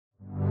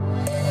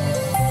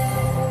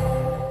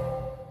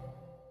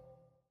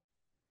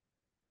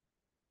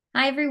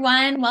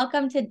everyone.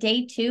 Welcome to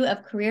day 2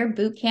 of Career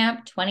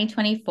Bootcamp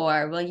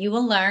 2024, where you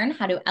will learn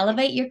how to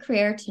elevate your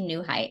career to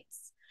new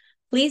heights.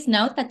 Please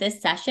note that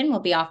this session will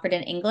be offered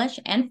in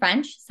English and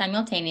French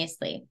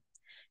simultaneously.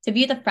 To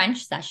view the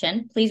French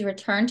session, please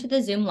return to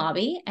the Zoom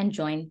lobby and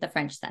join the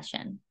French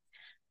session.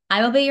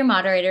 I will be your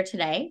moderator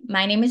today.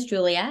 My name is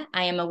Julia.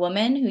 I am a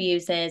woman who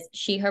uses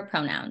she, her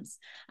pronouns.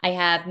 I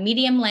have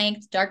medium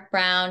length, dark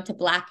brown to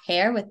black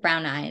hair with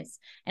brown eyes,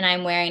 and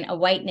I'm wearing a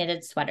white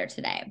knitted sweater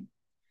today.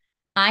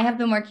 I have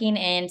been working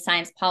in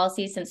science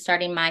policy since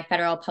starting my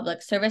federal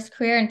public service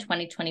career in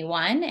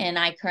 2021, and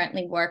I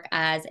currently work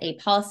as a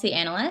policy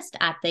analyst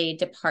at the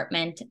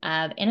Department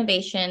of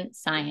Innovation,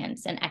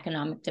 Science, and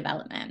Economic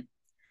Development.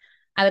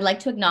 I would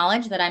like to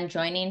acknowledge that I'm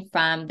joining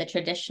from the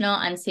traditional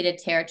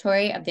unceded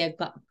territory of the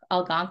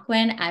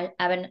Algonquin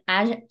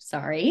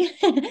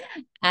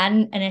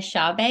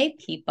Anishinaabe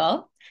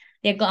people.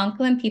 The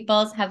Algonquin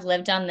peoples have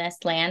lived on this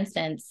land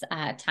since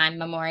time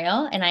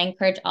memorial, and I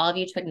encourage all of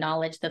you to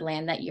acknowledge the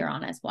land that you're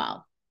on as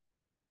well.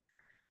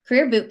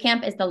 Career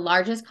Bootcamp is the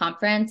largest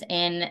conference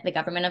in the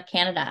Government of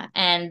Canada,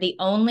 and the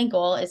only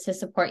goal is to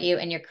support you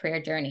in your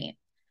career journey.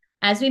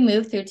 As we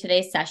move through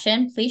today's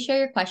session, please share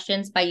your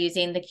questions by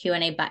using the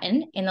Q&A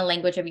button in the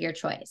language of your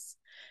choice.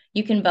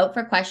 You can vote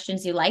for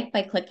questions you like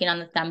by clicking on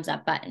the thumbs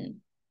up button.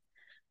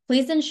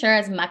 Please ensure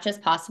as much as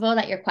possible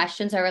that your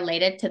questions are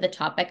related to the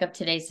topic of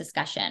today's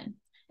discussion.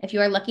 If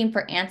you are looking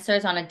for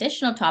answers on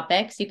additional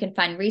topics, you can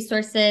find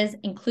resources,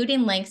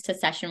 including links to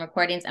session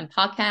recordings and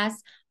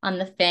podcasts on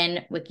the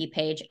Fin wiki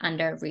page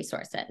under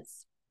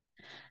resources.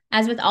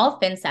 As with all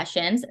Fin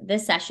sessions,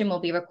 this session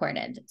will be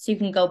recorded, so you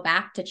can go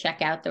back to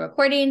check out the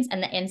recordings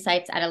and the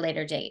insights at a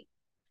later date.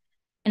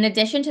 In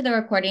addition to the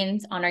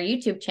recordings on our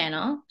YouTube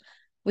channel,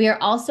 we are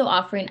also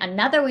offering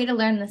another way to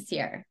learn this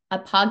year, a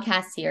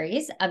podcast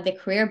series of the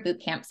Career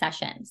Bootcamp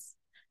sessions.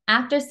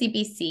 After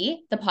CBC,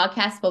 the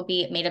podcast will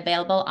be made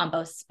available on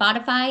both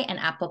Spotify and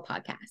Apple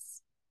Podcasts.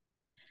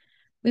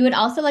 We would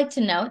also like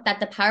to note that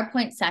the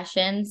PowerPoint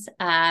sessions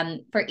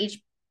for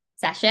each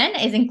session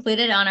is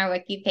included on our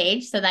wiki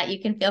page so that you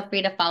can feel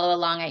free to follow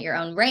along at your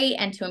own rate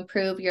and to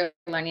improve your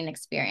learning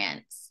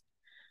experience.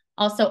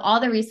 Also, all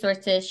the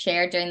resources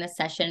shared during the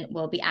session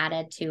will be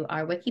added to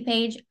our wiki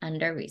page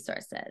under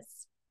resources.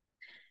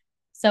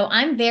 So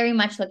I'm very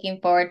much looking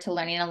forward to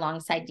learning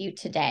alongside you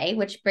today,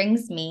 which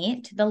brings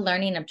me to the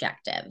learning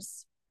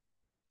objectives.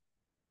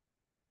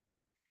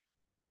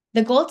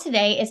 The goal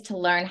today is to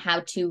learn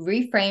how to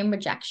reframe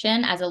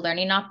rejection as a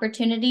learning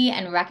opportunity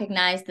and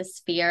recognize the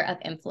sphere of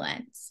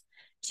influence,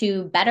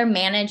 to better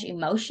manage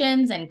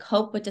emotions and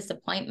cope with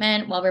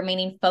disappointment while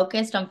remaining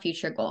focused on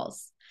future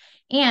goals,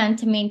 and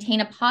to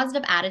maintain a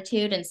positive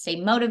attitude and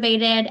stay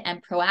motivated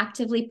and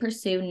proactively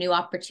pursue new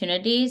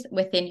opportunities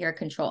within your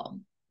control.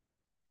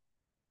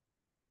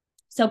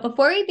 So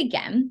before we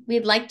begin,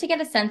 we'd like to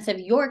get a sense of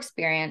your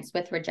experience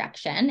with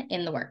rejection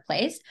in the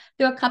workplace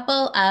through a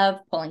couple of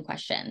polling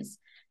questions.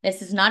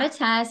 This is not a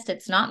test,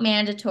 it's not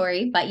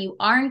mandatory, but you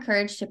are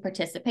encouraged to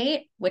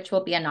participate, which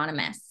will be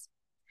anonymous.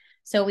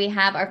 So we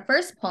have our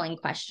first polling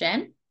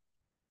question,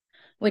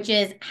 which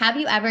is, have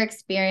you ever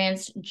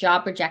experienced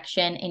job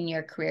rejection in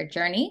your career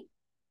journey?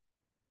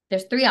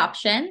 There's 3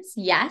 options.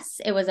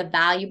 Yes, it was a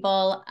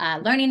valuable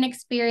learning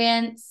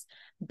experience.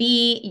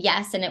 B,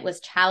 yes, and it was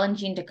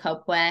challenging to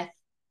cope with.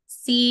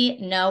 C,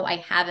 no, I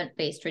haven't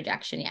faced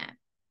rejection yet.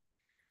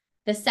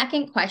 The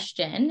second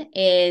question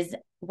is,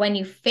 when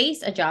you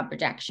face a job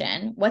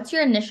rejection, what's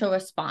your initial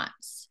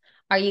response?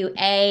 Are you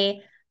A,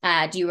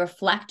 do you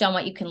reflect on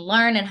what you can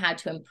learn and how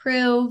to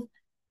improve?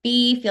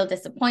 B, feel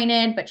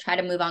disappointed but try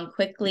to move on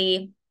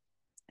quickly?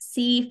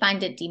 C,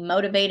 find it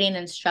demotivating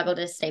and struggle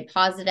to stay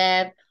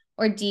positive?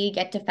 Or D,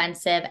 get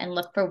defensive and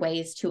look for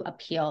ways to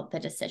appeal the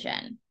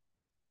decision?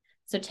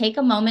 So take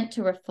a moment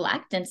to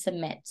reflect and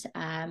submit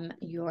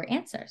your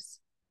answers.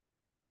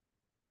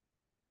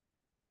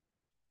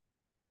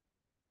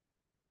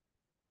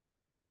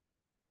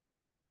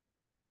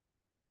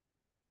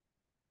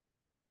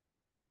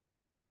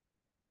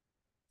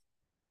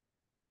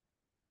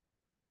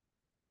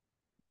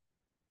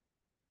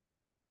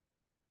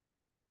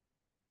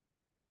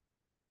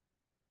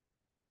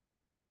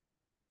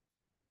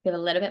 Give a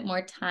little bit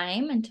more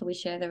time until we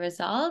share the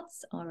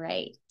results. All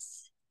right.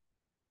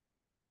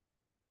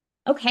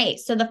 Okay,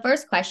 so the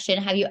first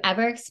question, have you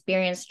ever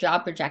experienced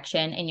job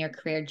rejection in your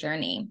career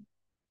journey?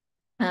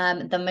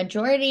 The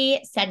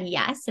majority said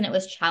yes, and it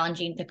was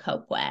challenging to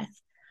cope with.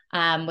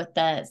 With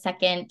the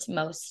second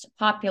most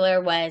popular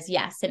was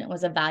yes, and it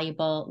was a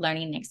valuable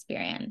learning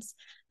experience.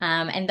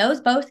 And those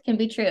both can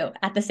be true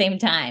at the same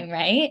time,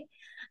 right?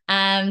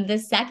 The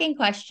second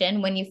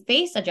question, when you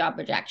face a job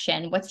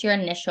rejection, what's your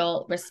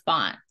initial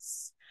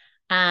response?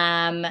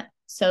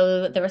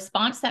 So the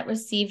response that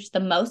received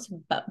the most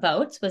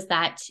votes was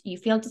that you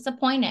feel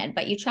disappointed,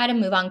 but you try to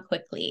move on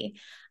quickly.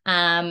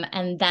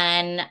 And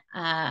then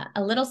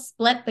a little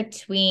split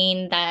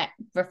between that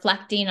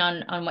reflecting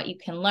on what you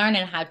can learn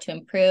and how to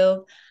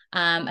improve,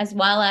 as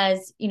well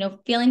as,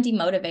 feeling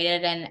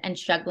demotivated and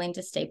struggling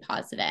to stay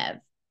positive.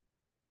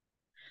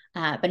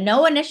 but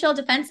no initial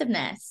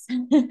defensiveness.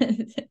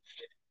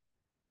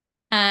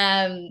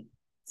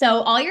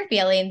 So all your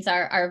feelings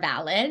are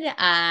valid.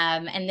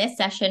 And this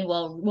session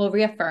will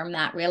reaffirm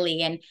that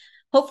really, and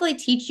hopefully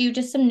teach you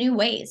just some new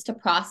ways to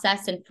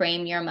process and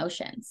frame your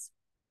emotions.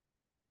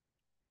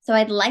 So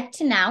I'd like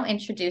to now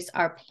introduce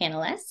our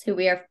panelists who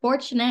we are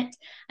fortunate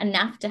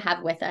enough to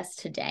have with us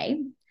today.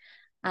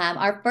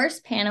 Our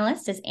first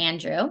panelist is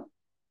Andrew.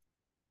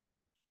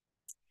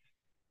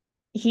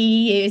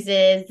 He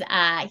uses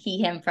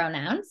he, him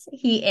pronouns.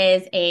 He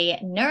is a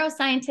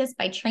neuroscientist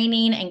by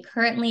training and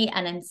currently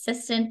an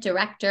assistant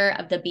director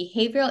of the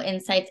Behavioral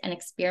Insights and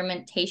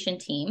Experimentation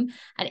Team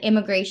at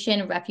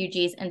Immigration,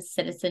 Refugees, and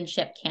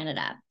Citizenship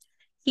Canada.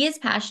 He is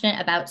passionate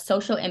about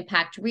social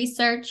impact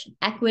research,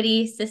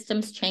 equity,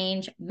 systems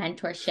change,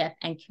 mentorship,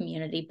 and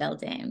community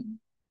building.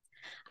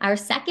 Our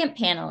second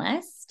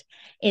panelist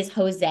is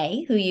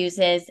Jose, who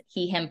uses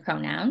he, him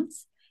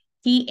pronouns.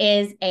 He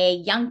is a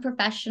young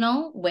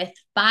professional with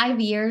 5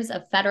 years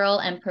of federal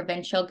and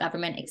provincial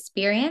government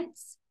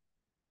experience.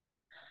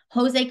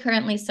 Jose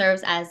currently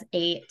serves as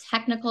a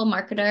technical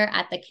marketer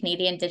at the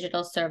Canadian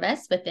Digital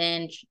Service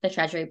within the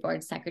Treasury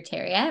Board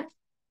Secretariat.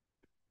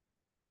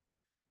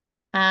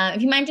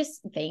 If you mind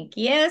just, thank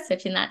you,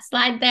 switching that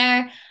slide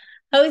there.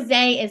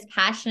 Jose is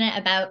passionate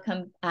about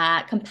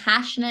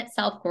compassionate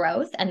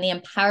self-growth and the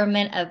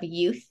empowerment of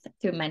youth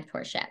through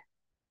mentorship.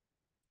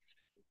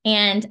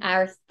 And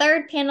our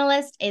third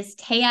panelist is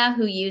Taya,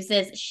 who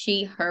uses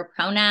she, her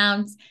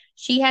pronouns.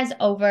 She has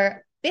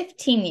over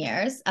 15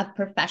 years of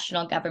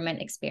professional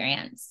government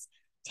experience.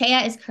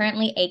 Taya is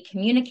currently a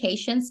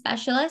communications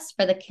specialist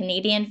for the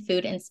Canadian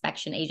Food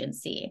Inspection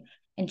Agency,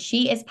 and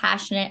she is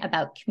passionate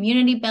about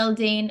community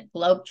building,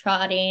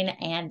 globetrotting,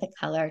 and the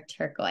color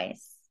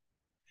turquoise.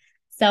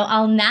 So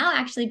I'll now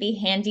actually be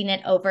handing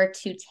it over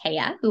to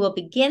Taya, who will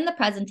begin the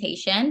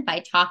presentation by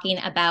talking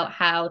about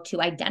how to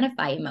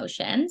identify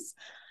emotions.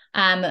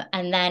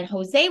 And then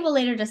Jose will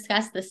later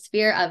discuss the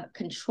sphere of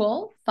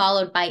control,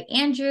 followed by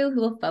Andrew,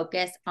 who will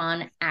focus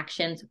on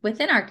actions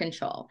within our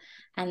control.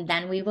 And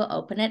then we will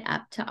open it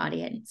up to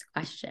audience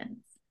questions.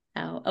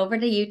 So over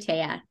to you,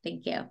 Taya.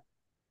 Thank you.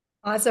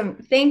 Awesome.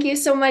 Thank you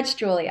so much,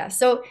 Julia.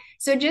 So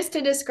just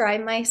to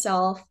describe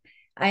myself,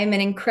 I'm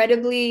an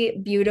incredibly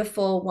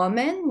beautiful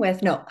woman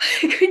with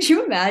could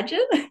you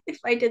imagine if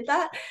I did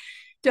that?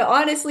 To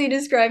honestly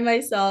describe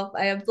myself,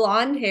 I have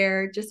blonde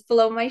hair just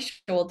below my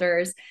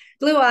shoulders,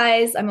 blue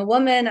eyes. I'm a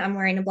woman. I'm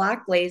wearing a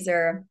black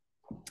blazer,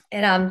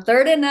 and I'm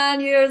 39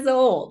 years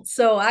old.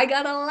 So I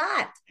got a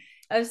lot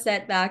of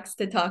setbacks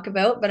to talk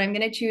about, but I'm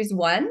going to choose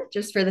one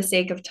just for the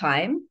sake of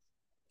time.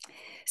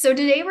 So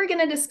today we're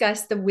going to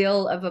discuss the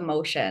wheel of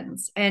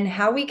emotions and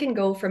how we can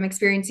go from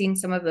experiencing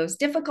some of those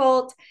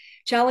difficult,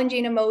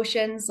 challenging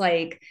emotions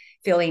like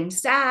feeling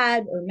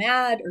sad or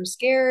mad or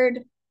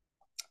scared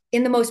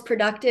in the most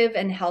productive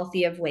and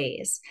healthy of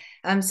ways,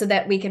 so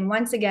that we can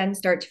once again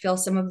start to feel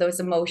some of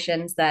those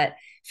emotions that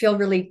feel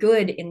really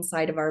good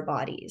inside of our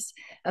bodies.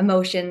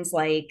 Emotions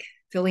like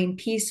feeling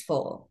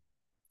peaceful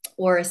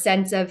or a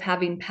sense of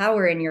having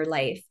power in your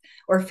life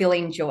or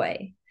feeling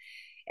joy.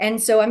 And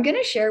so I'm going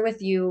to share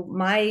with you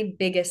my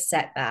biggest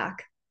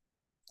setback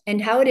and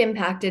how it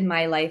impacted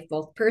my life,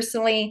 both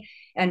personally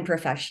and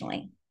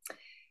professionally.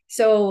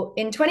 So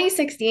in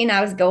 2016,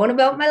 I was going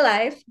about my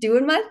life,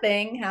 doing my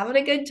thing, having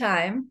a good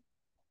time.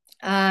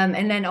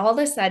 And then all of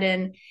a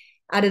sudden,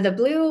 out of the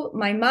blue,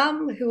 my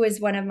mom, who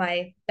was one of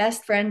my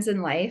best friends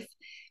in life,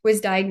 was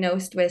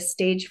diagnosed with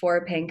stage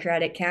 4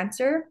 pancreatic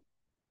cancer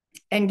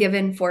and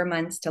given 4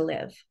 months to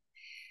live.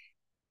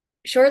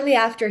 Shortly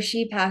after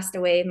she passed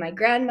away, my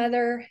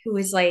grandmother, who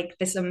was like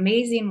this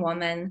amazing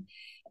woman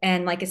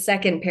and like a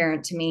second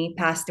parent to me,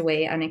 passed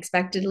away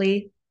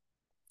unexpectedly.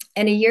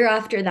 And a year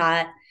after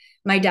that,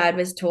 my dad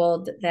was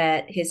told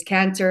that his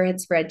cancer had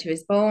spread to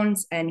his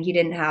bones and he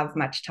didn't have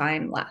much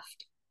time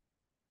left.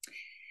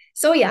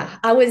 So yeah,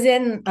 I was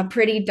in a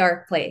pretty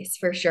dark place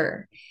for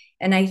sure.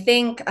 And I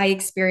think I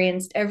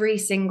experienced every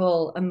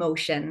single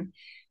emotion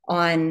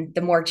on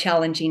the more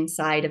challenging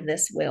side of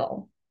this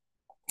wheel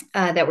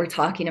that we're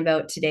talking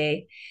about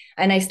today.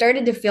 And I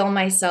started to feel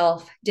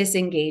myself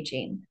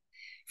disengaging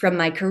from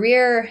my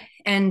career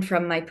and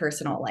from my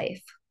personal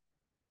life.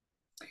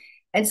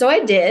 And so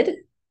I did,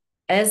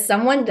 as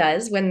someone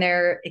does when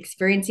they're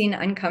experiencing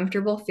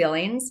uncomfortable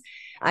feelings.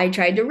 I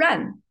tried to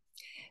run.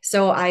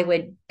 So I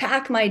would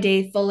pack my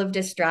day full of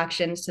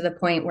distractions to the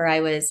point where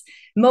I was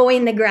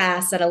mowing the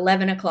grass at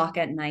 11 o'clock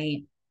at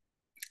night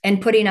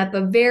and putting up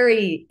a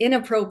very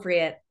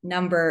inappropriate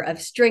number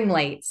of string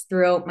lights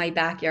throughout my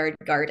backyard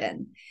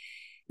garden.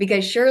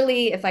 Because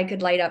surely if I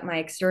could light up my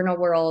external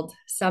world,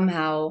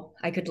 somehow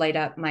I could light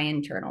up my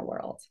internal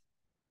world.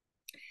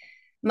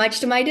 Much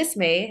to my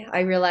dismay,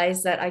 I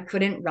realized that I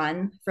couldn't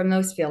run from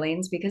those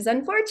feelings because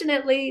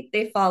unfortunately,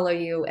 they follow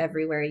you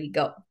everywhere you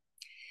go.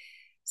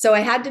 So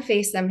I had to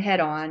face them head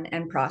on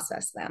and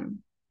process them.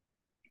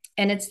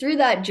 And it's through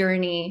that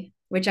journey,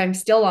 which I'm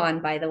still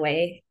on, by the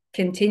way,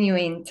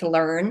 continuing to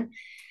learn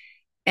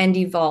and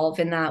evolve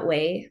in that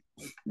way,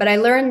 but I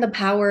learned the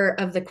power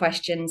of the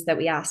questions that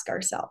we ask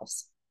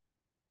ourselves.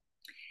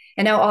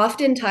 And now,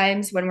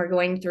 oftentimes, when we're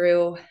going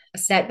through a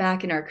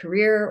setback in our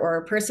career or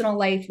our personal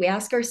life, we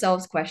ask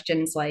ourselves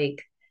questions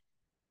like,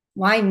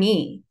 why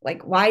me?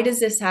 Like, why does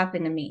this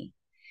happen to me?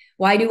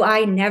 Why do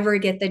I never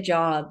get the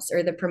jobs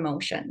or the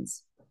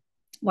promotions?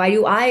 Why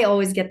do I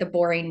always get the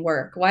boring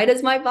work? Why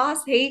does my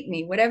boss hate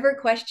me? Whatever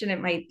question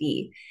it might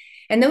be.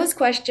 And those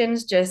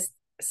questions just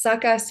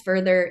suck us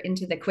further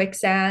into the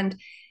quicksand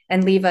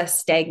and leave us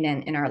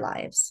stagnant in our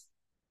lives.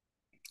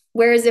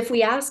 Whereas if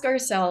we ask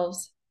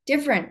ourselves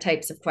different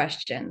types of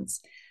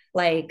questions,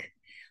 like,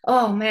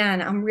 oh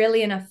man, I'm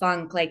really in a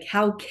funk. Like,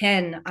 how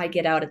can I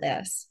get out of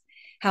this?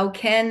 How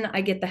can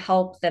I get the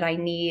help that I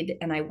need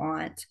and I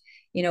want?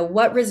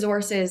 What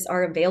resources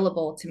are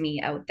available to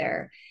me out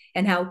there?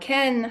 And how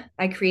can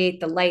I create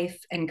the life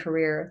and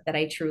career that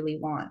I truly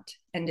want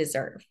and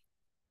deserve?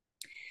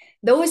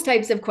 Those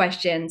types of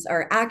questions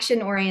are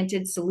action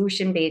oriented,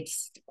 solution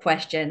based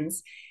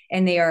questions,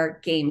 and they are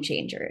game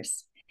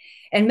changers.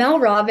 And Mel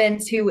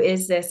Robbins, who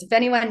is this, if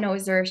anyone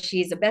knows her,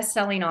 she's a best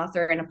selling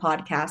author and a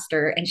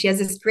podcaster. And she has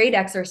this great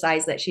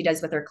exercise that she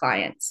does with her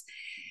clients.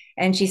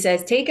 And she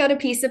says, take out a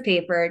piece of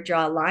paper,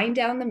 draw a line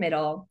down the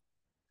middle,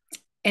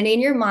 and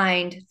in your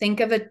mind, think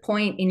of a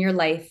point in your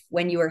life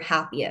when you were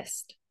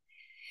happiest.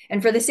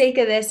 And for the sake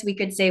of this, we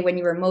could say when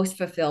you were most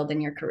fulfilled in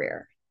your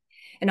career.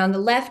 And on the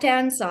left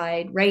hand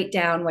side, write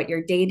down what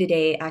your day to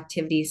day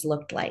activities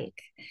looked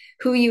like,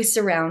 who you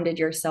surrounded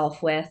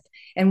yourself with,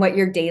 and what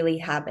your daily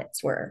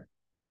habits were.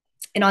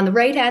 And on the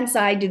right hand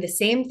side, do the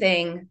same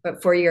thing,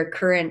 but for your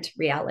current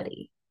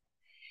reality.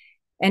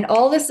 And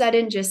all of a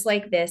sudden, just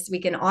like this, we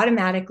can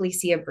automatically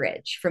see a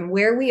bridge from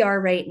where we are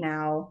right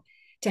now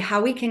to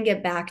how we can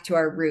get back to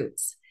our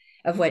roots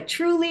of what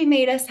truly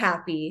made us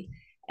happy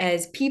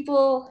as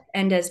people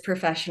and as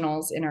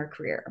professionals in our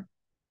career.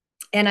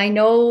 And I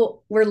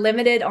know we're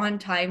limited on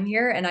time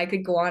here, and I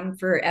could go on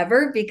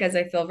forever because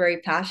I feel very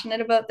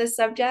passionate about this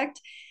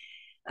subject.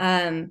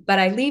 But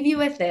I leave you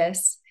with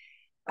this.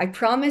 I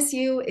promise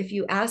you, if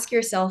you ask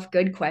yourself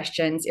good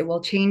questions, it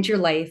will change your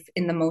life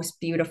in the most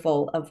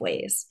beautiful of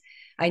ways.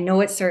 I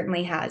know it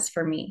certainly has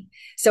for me.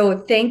 So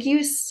thank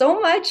you so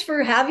much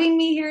for having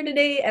me here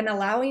today and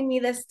allowing me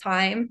this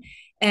time.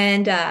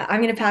 And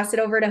I'm going to pass it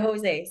over to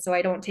Jose so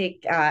I don't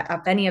take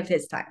up any of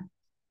his time.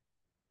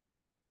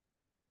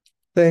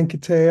 Thank you,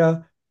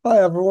 Taya.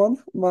 Hi, everyone.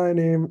 My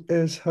name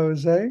is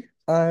Jose.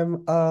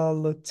 I'm a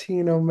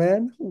Latino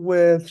man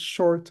with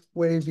short,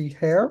 wavy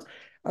hair.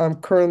 I'm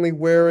currently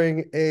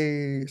wearing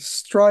a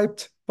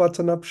striped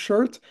button-up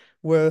shirt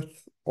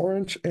with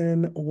orange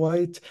and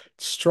white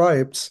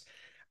stripes.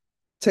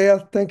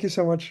 Taya, thank you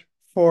so much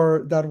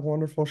for that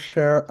wonderful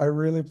share. I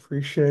really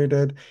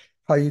appreciated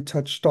how you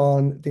touched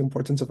on the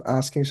importance of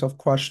asking yourself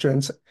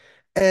questions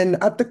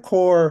and at the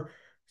core,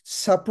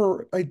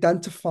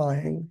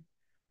 identifying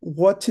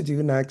what to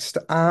do next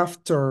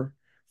after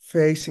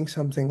facing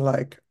something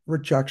like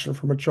rejection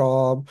from a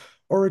job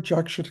or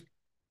rejection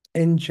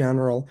in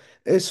general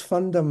is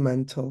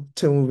fundamental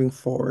to moving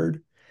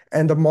forward.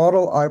 And the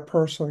model I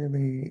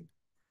personally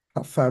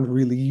have found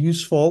really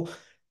useful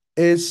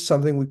is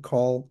something we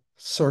call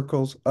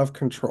circles of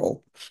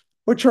control,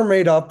 which are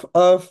made up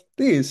of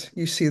these.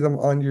 You see them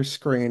on your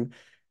screen.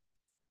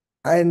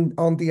 And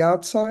on the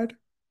outside,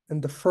 in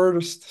the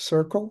furthest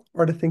circle,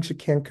 are the things you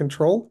can't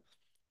control.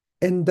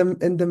 In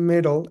the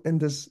middle, in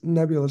this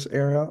nebulous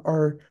area,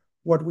 are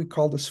what we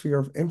call the sphere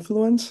of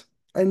influence.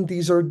 And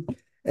these are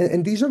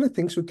the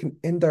things we can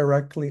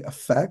indirectly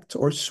affect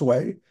or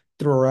sway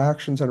through our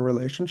actions and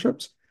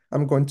relationships.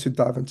 I'm going to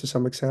dive into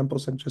some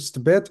examples in just a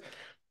bit.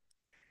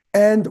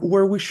 And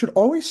where we should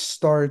always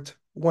start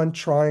when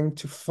trying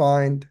to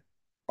find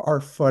our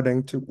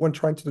footing, when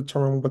trying to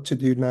determine what to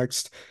do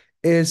next,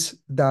 is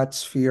that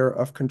sphere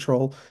of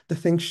control, the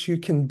things you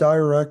can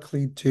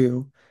directly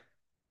do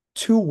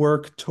to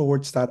work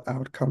towards that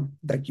outcome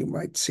that you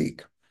might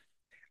seek.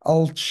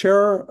 I'll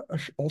share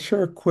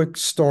a quick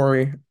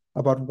story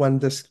about when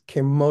this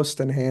came most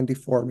in handy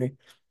for me.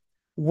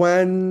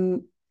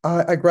 When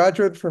I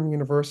graduated from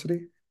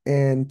university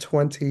in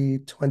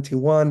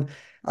 2021,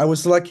 I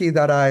was lucky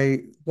that I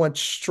went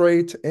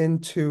straight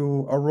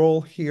into a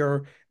role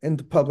here in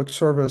the public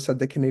service at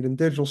the Canadian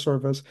Digital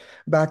Service.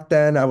 Back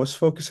then, I was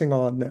focusing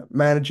on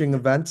managing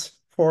events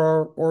for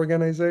our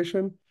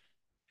organization.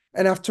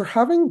 And after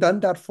having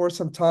done that for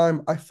some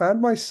time, I found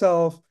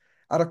myself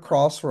at a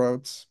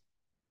crossroads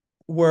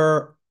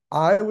where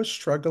I was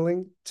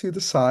struggling to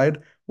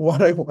decide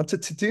what I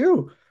wanted to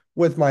do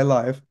with my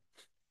life.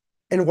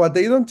 And what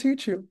they don't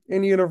teach you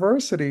in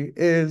university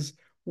is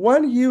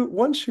once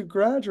you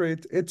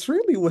graduate, it's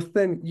really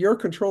within your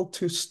control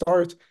to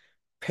start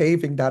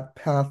paving that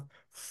path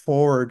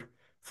forward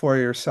for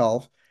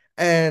yourself.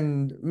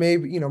 And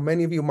maybe,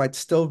 many of you might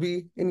still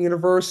be in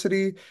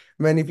university.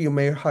 Many of you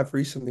may have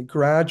recently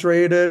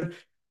graduated.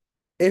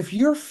 If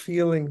you're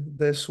feeling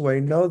this way,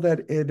 know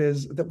that it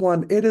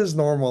is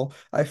normal.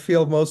 I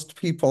feel most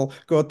people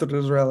go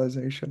through this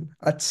realization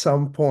at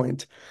some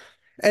point.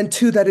 And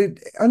two,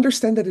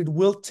 understand that it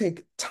will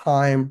take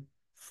time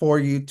for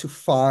you to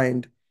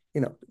find,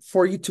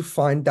 for you to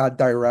find that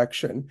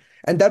direction.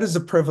 And that is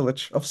the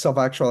privilege of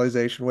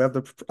self-actualization.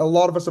 A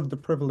lot of us have the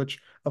privilege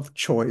of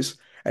choice,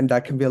 and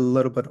that can be a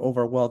little bit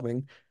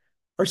overwhelming.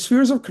 Our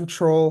spheres of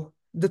control,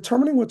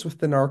 determining what's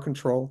within our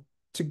control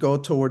to go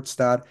towards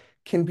that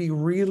can be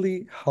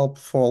really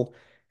helpful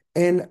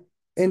in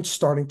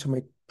starting to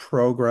make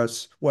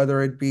progress,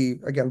 whether it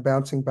be, again,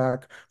 bouncing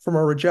back from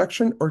a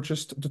rejection or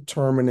just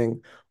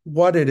determining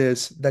what it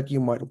is that you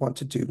might want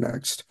to do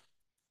next.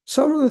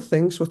 Some of the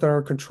things within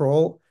our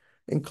control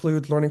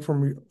include learning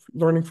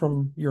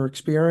from your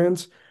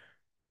experience,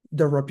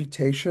 the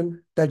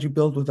reputation that you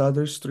build with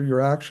others through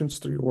your actions,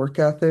 through your work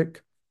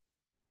ethic.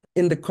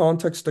 In the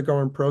context of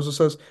government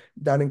processes,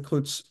 that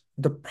includes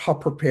how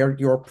prepared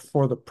you are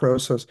for the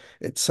process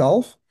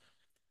itself.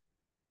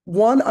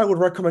 One I would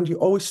recommend you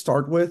always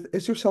start with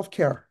is your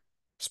self-care,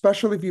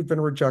 especially if you've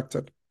been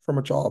rejected from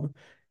a job.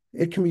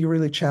 It can be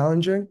really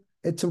challenging.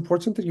 It's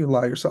important that you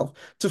allow yourself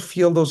to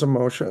feel those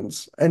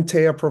emotions, and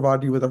Taya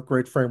provided you with a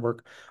great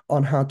framework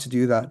on how to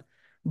do that.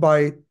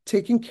 By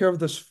taking care of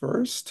this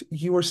first,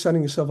 you are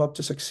setting yourself up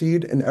to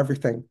succeed in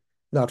everything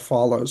that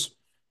follows.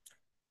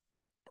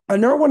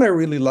 Another one I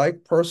really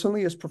like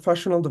personally is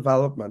professional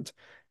development.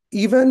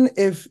 Even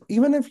if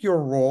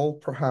your role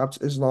perhaps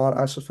is not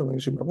as fulfilling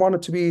as you might want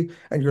it to be,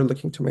 and you're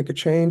looking to make a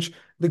change,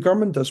 the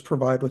government does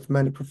provide with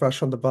many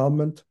professional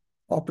development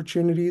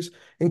opportunities,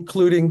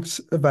 including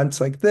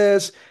events like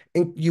this.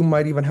 And you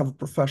might even have a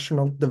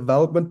professional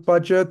development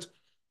budget.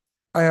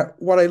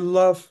 What I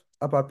love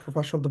about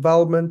professional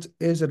development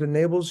is it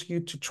enables you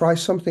to try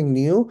something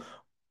new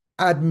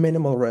at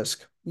minimal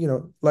risk.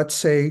 Let's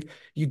say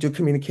you do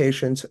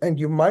communications and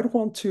you might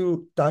want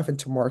to dive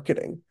into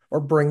marketing or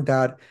bring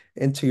that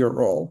into your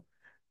role.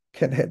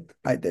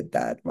 I did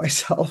that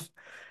myself.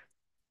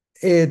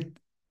 It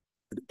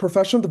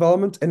Professional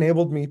development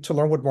enabled me to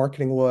learn what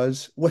marketing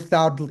was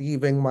without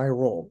leaving my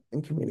role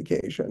in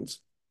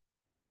communications.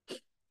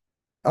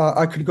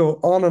 I could go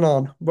on and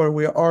on, but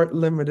we are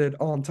limited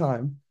on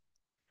time.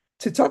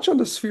 To touch on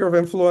the sphere of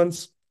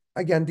influence,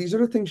 again, these are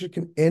the things you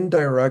can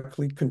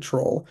indirectly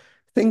control.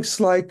 Things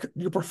like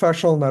your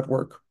professional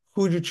network,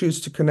 who you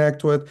choose to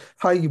connect with,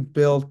 how you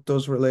build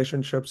those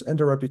relationships, and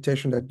the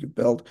reputation that you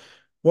build.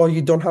 While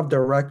you don't have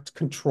direct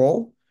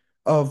control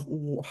of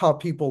how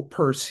people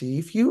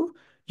perceive you,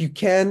 you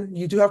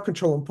do have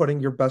control in putting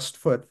your best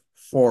foot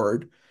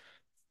forward.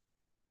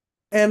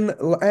 And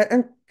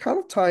kind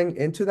of tying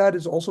into that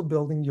is also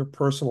building your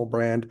personal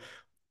brand.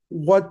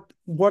 What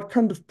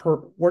kind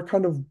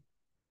of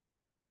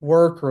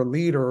work or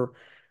leader,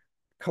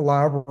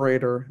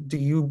 collaborator do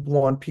you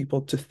want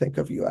people to think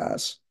of you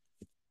as?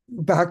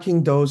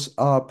 Backing those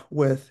up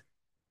with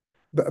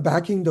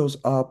Backing those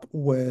up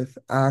with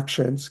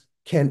actions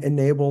can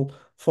enable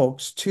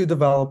folks to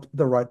develop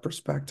the right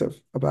perspective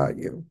about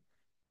you.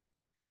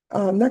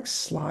 Next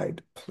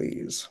slide,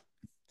 please.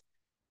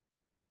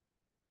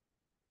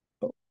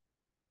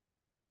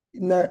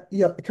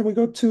 Yeah, can we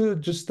go to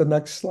just the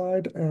next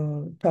slide,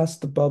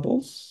 past the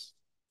bubbles?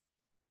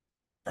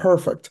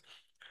 Perfect.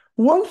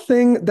 One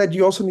thing that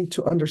you also need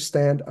to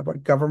understand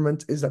about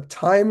government is that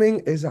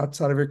timing is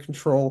outside of your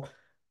control.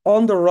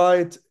 On the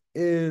right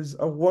is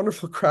a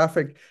wonderful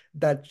graphic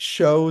that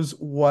shows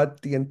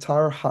what the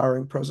entire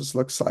hiring process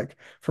looks like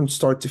from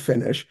start to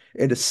finish.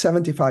 It is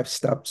 75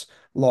 steps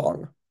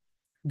long.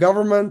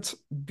 Government,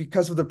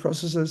 because of the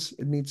processes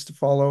it needs to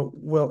follow,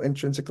 will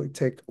intrinsically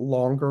take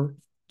longer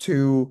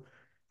to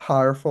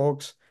hire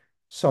folks.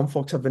 Some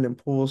folks have been in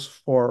pools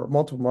for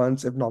multiple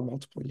months, if not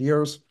multiple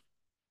years.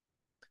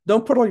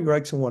 Don't put all your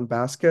eggs in one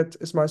basket,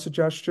 is my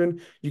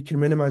suggestion. You can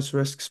minimize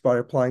risks by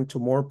applying to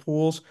more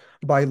pools,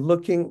 by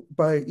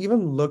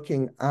even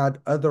looking at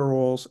other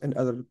roles in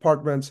other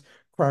departments.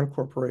 Crown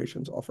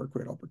corporations offer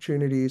great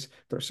opportunities.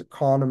 There's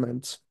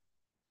secondments.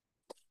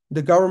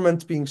 The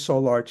government being so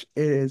large,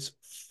 it is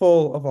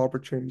full of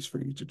opportunities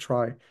for you to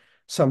try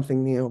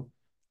something new.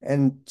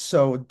 And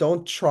so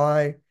don't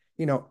try,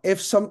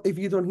 if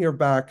you don't hear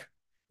back,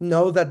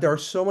 know that there are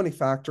so many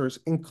factors,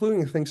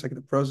 including things like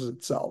the process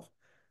itself,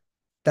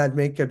 that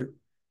make it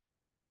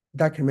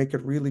that can make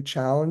it really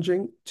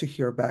challenging to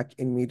hear back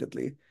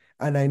immediately.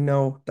 And I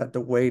know that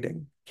the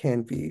waiting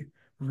can be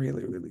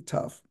really, really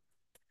tough.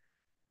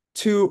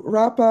 To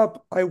wrap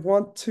up, I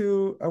want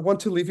to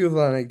leave you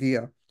with an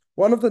idea.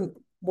 One of the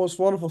most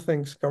wonderful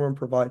things government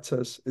provides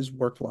us is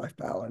work-life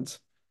balance.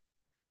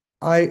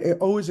 I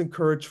always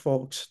encourage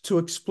folks to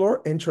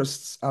explore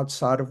interests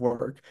outside of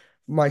work.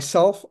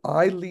 Myself,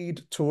 I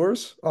lead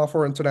tours of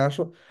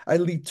international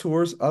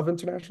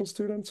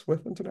students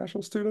with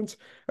international students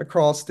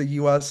across the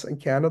US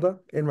and Canada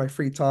in my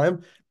free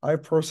time. I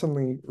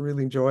personally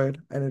really enjoy it,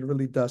 and it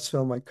really does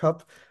fill my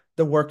cup.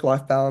 The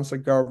work-life balance that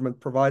government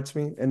provides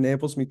me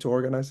enables me to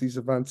organize these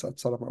events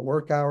outside of my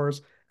work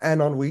hours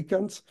and on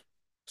weekends.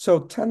 So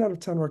 10 out of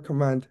 10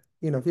 recommend,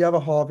 if you have a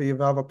hobby, if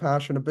you have a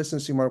passion, a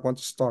business you might want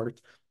to start,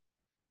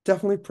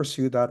 definitely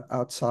pursue that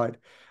outside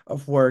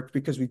of work,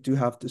 because we do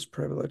have this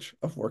privilege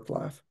of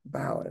work-life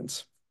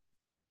balance.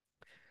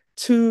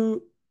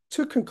 To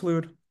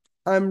conclude,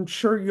 I'm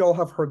sure you all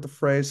have heard the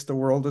phrase, the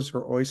world is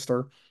your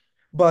oyster.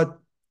 But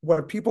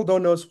what people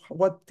don't know is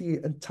what the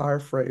entire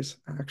phrase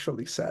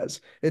actually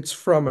says. It's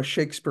from a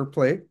Shakespeare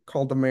play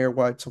called The Mayor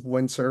Whites of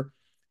Windsor.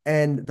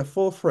 And the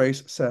full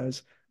phrase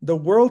says, "The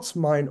world's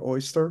mine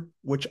oyster,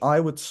 which I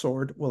with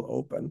sword will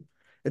open."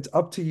 It's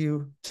up to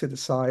you to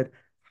decide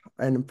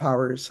and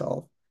empower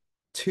yourself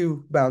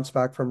to bounce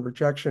back from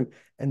rejection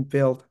and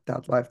build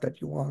that life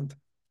that you want.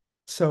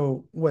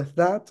 So, with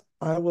that,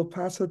 I will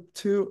pass it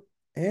to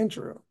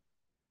Andrew.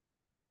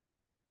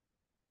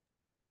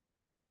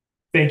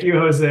 Thank you,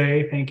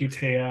 Jose. Thank you,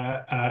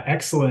 Taya.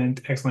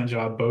 Excellent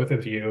job, both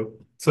of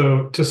you.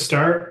 So to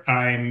start,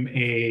 I'm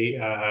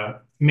a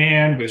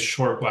man with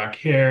short black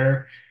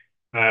hair,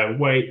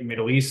 white,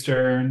 Middle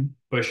Eastern,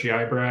 bushy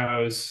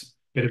eyebrows,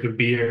 bit of a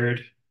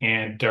beard,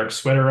 and dark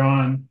sweater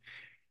on.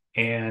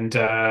 And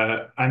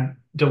I'm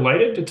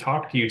delighted to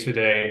talk to you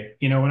today.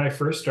 You know, when I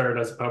first started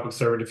as a public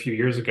servant a few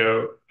years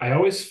ago, I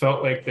always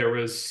felt like there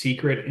was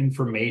secret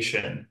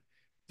information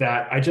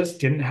that I just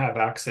didn't have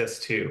access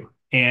to.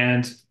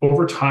 And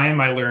over time,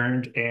 I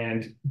learned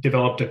and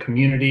developed a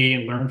community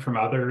and learned from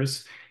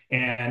others.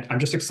 And I'm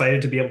just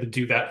excited to be able to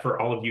do that for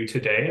all of you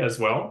today as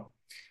well.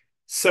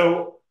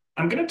 So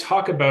I'm going to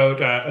talk about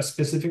a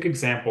specific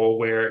example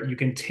where you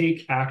can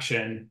take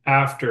action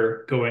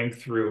after going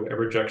through a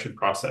rejection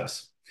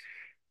process.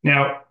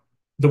 Now,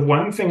 the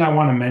one thing I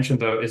want to mention,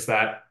 though, is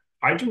that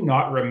I do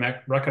not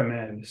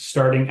recommend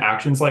starting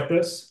actions like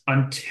this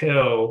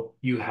until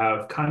you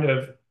have kind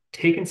of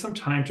taken some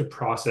time to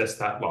process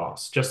that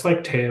loss, just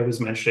like Taya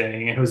was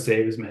mentioning and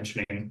Jose was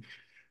mentioning.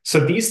 So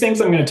these things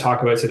I'm going to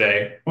talk about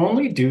today,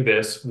 only do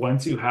this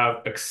once you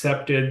have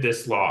accepted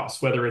this loss,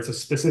 whether it's a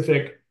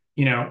specific,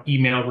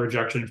 email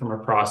rejection from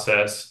a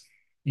process,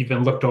 you've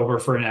been looked over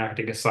for an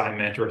acting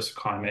assignment or a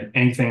secondment,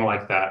 anything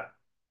like that.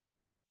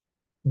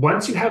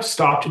 Once you have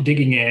stopped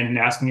digging in and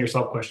asking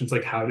yourself questions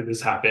like, how did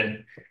this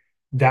happen?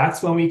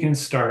 That's when we can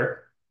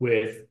start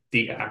with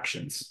the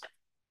actions.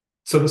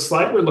 So the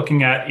slide we're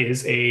looking at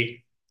is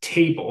a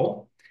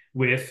table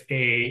with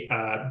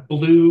a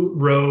blue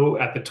row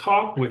at the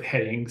top with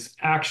headings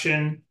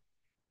action.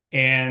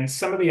 And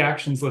some of the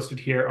actions listed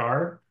here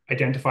are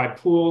identify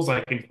pools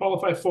I can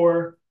qualify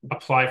for,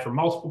 apply for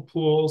multiple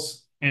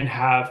pools, and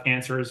have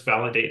answers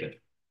validated.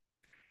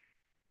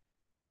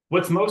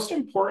 What's most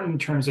important in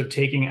terms of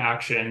taking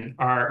action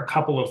are a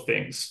couple of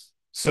things.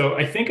 So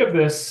I think of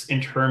this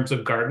in terms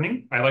of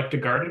gardening. I like to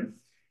garden,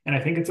 and I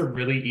think it's a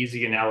really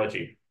easy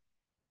analogy.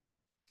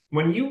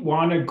 When you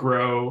want to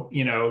grow,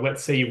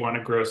 let's say you want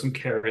to grow some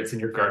carrots in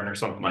your garden or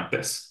something like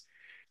this.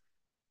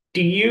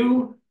 Do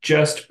you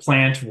just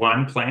plant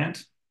one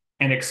plant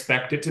and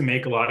expect it to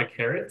make a lot of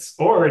carrots?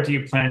 Or do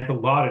you plant a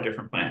lot of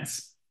different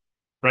plants,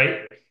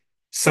 right?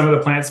 Some of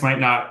the plants might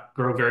not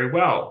grow very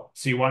well.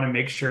 So you want to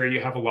make sure you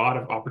have a lot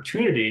of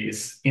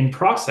opportunities in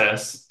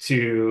process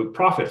to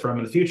profit from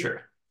in the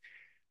future.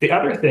 The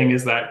other thing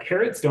is that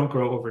carrots don't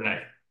grow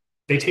overnight.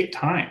 They take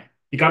time.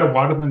 You got to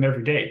water them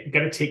every day. You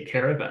got to take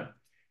care of them.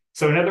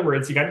 So in other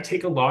words, you got to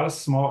take a lot of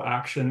small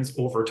actions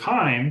over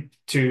time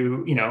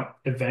to,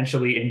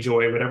 eventually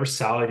enjoy whatever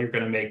salad you're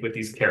going to make with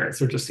these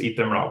carrots or just eat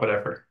them raw,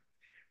 whatever.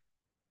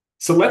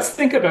 So let's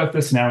think about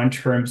this now in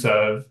terms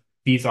of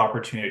these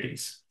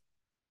opportunities.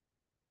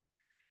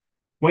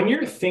 When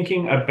you're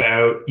thinking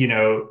about,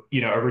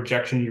 a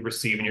rejection you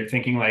receive and you're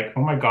thinking like,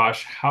 oh my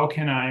gosh, how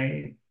can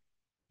I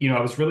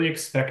was really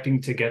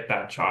expecting to get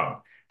that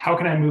job. How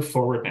can I move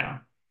forward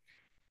now?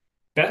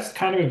 Best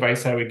kind of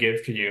advice I would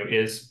give to you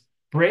is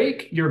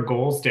break your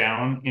goals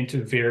down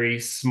into very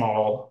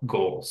small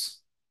goals.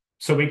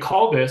 So we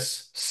call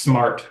this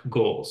SMART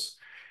goals.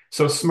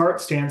 So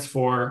SMART stands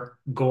for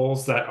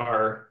goals that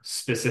are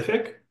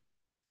specific,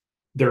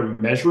 they're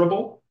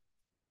measurable,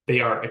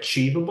 they are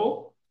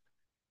achievable,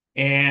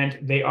 and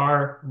they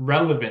are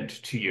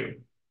relevant to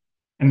you.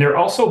 And they're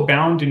also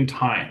bound in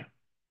time.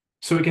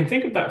 So we can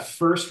think of that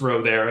first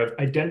row there of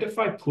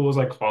identify pools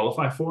I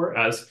qualify for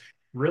as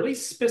really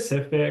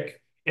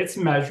specific. It's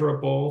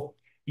measurable.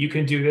 You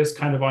can do this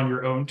kind of on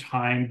your own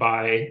time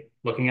by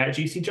looking at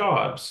GC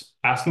jobs,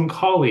 asking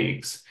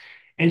colleagues,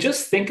 and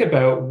just think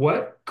about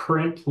what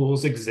current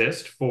pools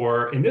exist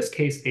for, in this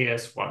case,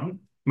 AS1,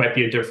 might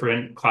be a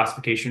different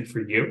classification for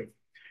you.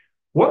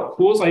 What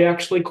pools I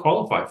actually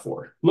qualify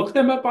for. Look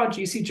them up on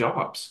GC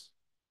jobs.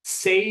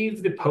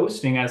 Save the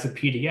posting as a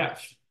PDF.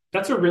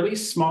 That's a really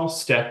small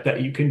step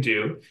that you can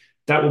do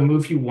that will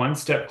move you one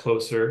step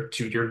closer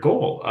to your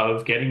goal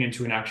of getting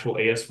into an actual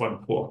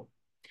AS1 pool.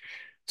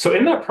 So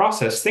in that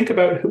process, think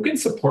about who can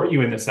support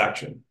you in this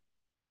action.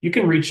 You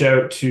can reach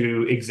out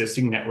to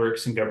existing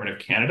networks in Government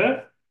of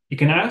Canada. You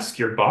can ask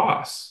your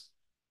boss,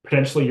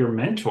 potentially your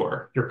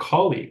mentor, your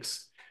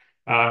colleagues,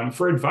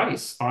 for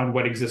advice on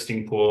what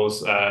existing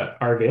pools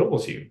are available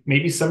to you.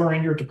 Maybe some are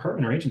in your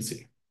department or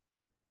agency.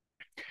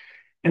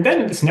 And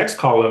then in this next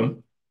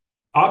column,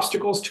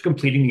 obstacles to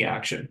completing the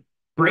action.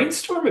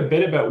 Brainstorm a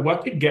bit about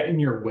what could get in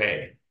your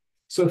way.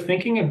 So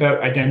thinking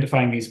about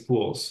identifying these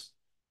pools,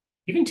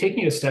 even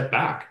taking a step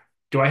back.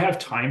 Do I have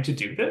time to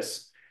do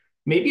this?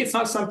 Maybe it's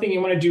not something you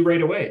want to do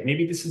right away.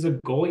 Maybe this is a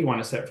goal you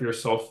want to set for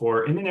yourself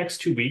for in the next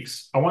 2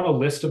 weeks. I want a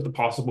list of the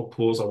possible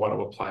pools I want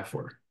to apply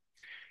for.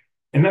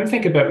 And then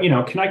think about,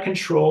 can I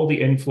control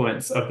the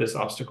influence of this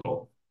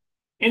obstacle?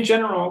 In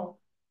general,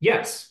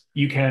 yes,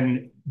 you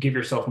can give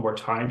yourself more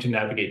time to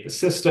navigate the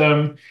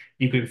system.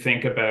 You can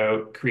think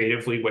about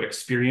creatively what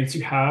experience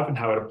you have and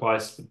how it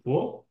applies to the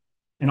pool,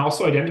 and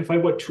also identify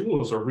what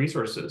tools or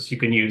resources you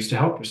can use to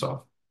help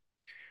yourself.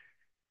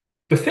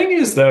 The thing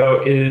is,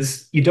 though,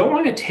 is you don't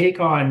want to take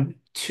on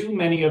too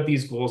many of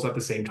these goals at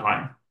the same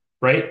time,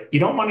 right?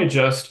 You don't want to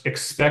just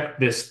expect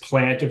this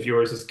plant of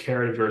yours, this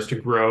carrot of yours to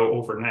grow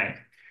overnight.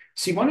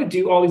 So you want to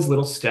do all these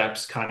little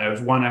steps kind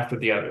of one after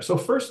the other. So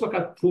first look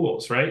at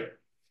pools, right?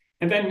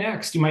 And then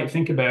next you might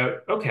think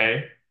about,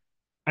 okay,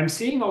 I'm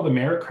seeing all the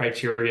merit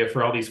criteria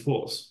for all these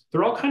pools.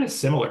 They're all kind of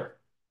similar.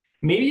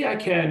 Maybe I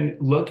can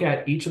look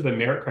at each of the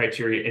merit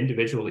criteria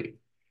individually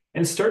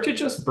and start to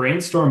just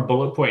brainstorm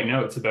bullet point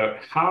notes about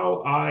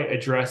how I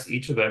address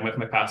each of them with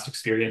my past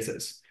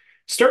experiences.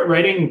 Start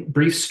writing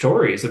brief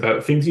stories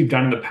about things you've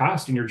done in the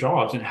past in your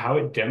jobs and how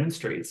it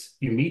demonstrates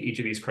you meet each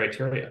of these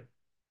criteria.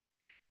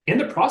 In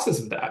the process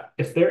of that,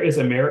 if there is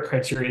a merit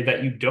criteria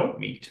that you don't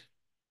meet,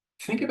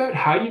 think about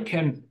how you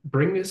can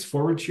bring this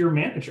forward to your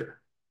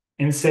manager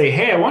and say,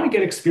 hey, I want to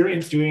get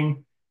experience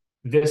doing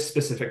this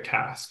specific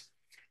task.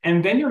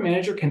 And then your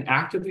manager can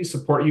actively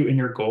support you in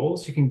your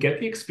goals. You can get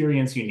the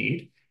experience you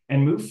need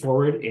and move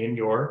forward in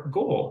your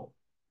goal.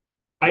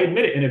 I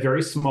admit it in a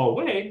very small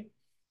way,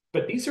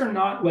 but these are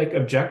not like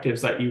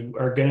objectives that you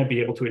are going to be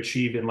able to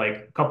achieve in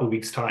like a couple of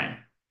weeks' time.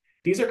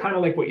 These are kind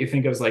of like what you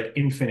think of as like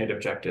infinite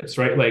objectives,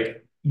 right?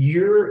 Like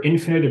your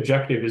infinite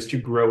objective is to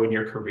grow in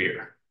your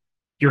career.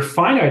 Your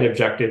finite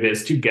objective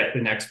is to get the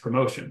next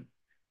promotion.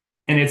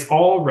 And it's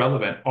all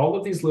relevant. All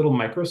of these little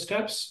micro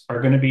steps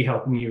are going to be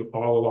helping you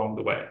all along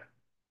the way.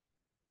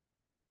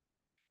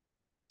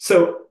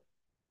 So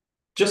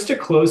just to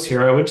close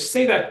here, I would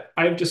say that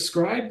I've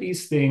described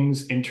these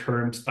things in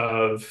terms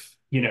of,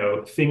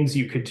 things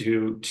you could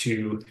do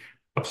to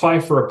apply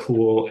for a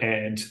pool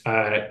and,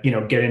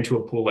 get into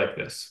a pool like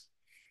this.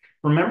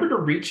 Remember to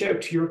reach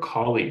out to your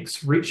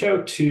colleagues, reach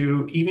out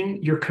to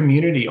even your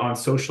community on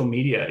social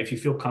media if you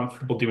feel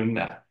comfortable doing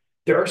that.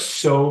 There are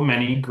so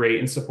many great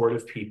and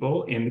supportive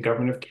people in the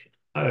government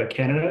of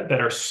Canada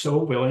that are so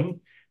willing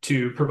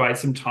to provide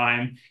some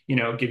time,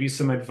 give you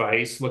some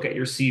advice, look at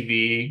your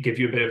CV, give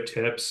you a bit of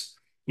tips,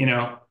 and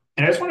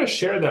I just want to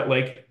share that,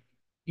 like,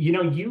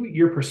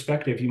 your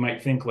perspective, you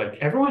might think like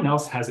everyone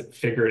else has it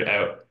figured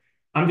out.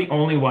 I'm the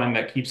only one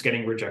that keeps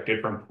getting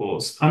rejected from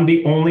pools. I'm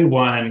the only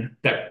one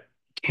that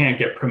can't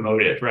get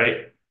promoted,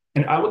 right?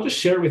 And I will just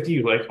share with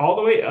you, like all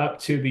the way up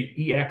to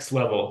the EX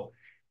level,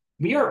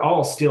 we are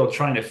all still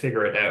trying to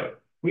figure it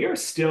out. We are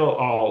still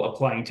all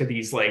applying to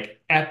these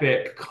like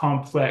epic,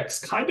 complex,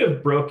 kind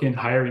of broken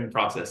hiring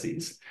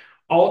processes,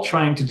 all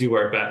trying to do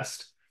our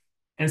best.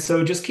 And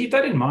so just keep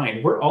that in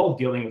mind. We're all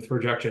dealing with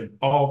rejection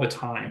all the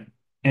time.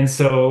 And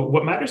so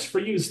what matters for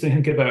you is to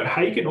think about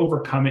how you can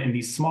overcome it in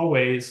these small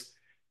ways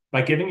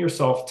by giving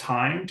yourself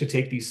time to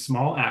take these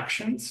small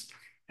actions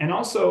and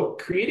also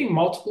creating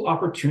multiple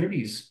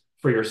opportunities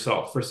for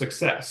yourself for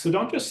success. So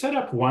don't just set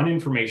up one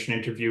information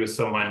interview with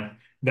someone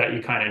that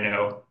you kind of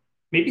know.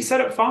 Maybe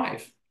set up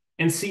 5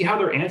 and see how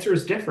their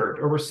answers differed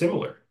or were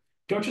similar.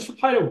 Don't just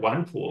apply to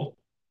one pool,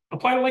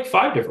 apply to like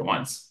 5 different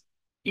ones.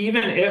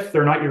 Even if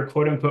they're not your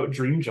quote unquote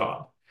dream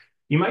job,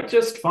 you might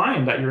just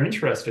find that you're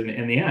interested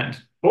in the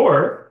end,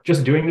 or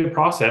just doing the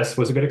process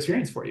was a good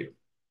experience for you.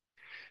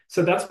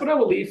 So that's what I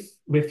will leave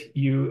with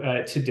you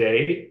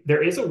today.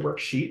 There is a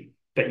worksheet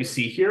that you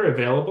see here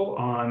available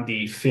on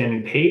the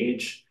Fin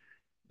page.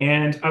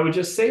 And I would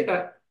just say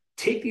that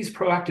take these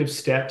proactive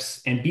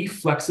steps and be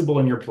flexible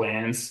in your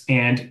plans.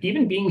 And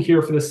even being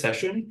here for this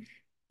session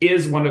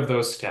is one of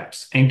those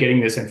steps and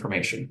getting this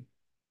information.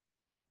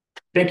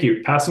 Thank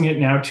you. Passing it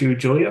now to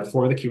Julia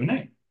for the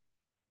Q&A.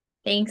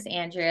 Thanks,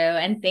 Andrew.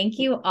 And thank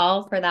you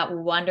all for that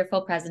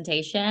wonderful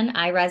presentation.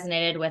 I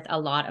resonated with a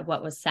lot of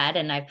what was said,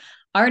 and I've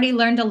already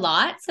learned a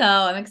lot. So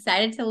I'm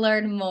excited to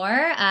learn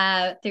more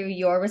through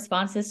your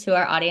responses to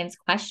our audience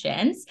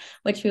questions,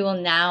 which we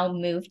will now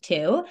move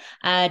to.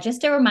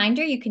 Just a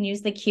reminder, you can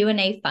use the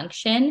Q&A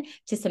function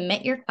to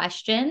submit your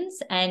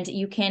questions, and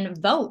you can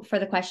vote for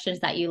the questions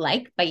that you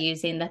like by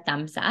using the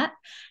thumbs up.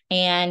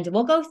 And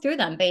we'll go through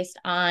them based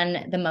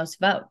on the most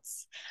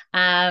votes.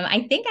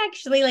 I think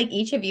actually like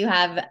each of you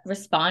have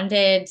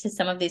responded to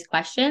some of these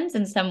questions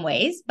in some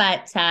ways,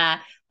 but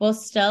we'll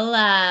still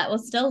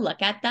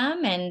look at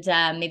them,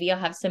 and maybe you'll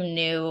have some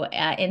new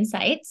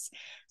insights.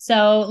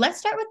 So let's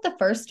start with the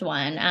first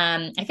one.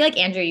 I feel like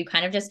Andrew, you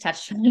kind of just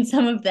touched on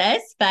some of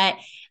this, but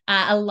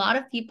a lot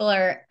of people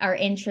are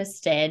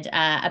interested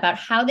about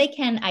how they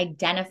can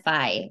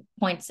identify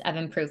points of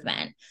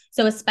improvement.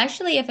 So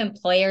especially if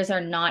employers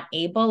are not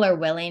able or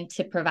willing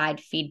to provide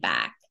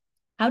feedback,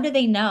 how do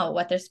they know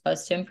what they're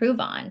supposed to improve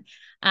on?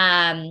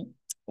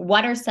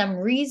 What are some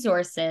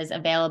resources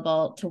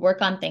available to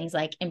work on things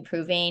like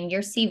improving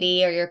your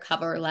CV or your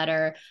cover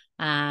letter,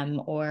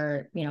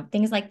 or,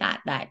 things like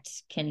that that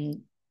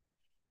can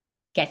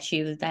get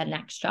you that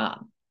next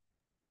job?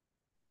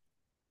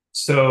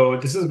 So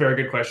this is a very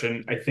good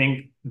question. I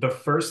think the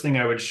first thing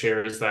I would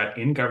share is that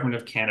in Government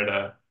of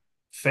Canada,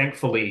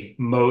 thankfully,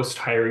 most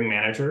hiring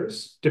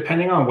managers,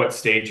 depending on what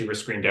stage you were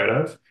screened out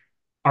of,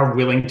 are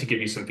willing to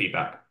give you some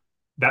feedback.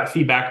 That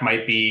feedback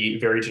might be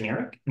very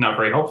generic, not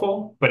very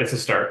helpful, but it's a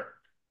start.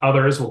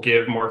 Others will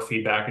give more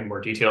feedback in more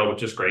detail,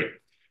 which is great.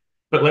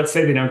 But let's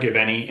say they don't give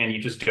any and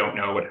you just don't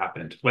know what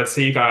happened. Let's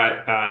say you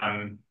got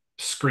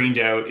screened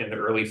out in the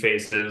early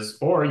phases,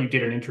 or you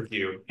did an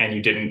interview and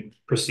you didn't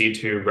proceed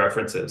to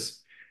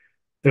references.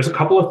 There's a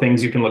couple of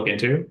things you can look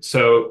into.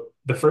 So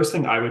the first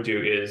thing I would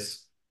do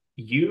is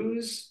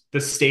use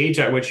the stage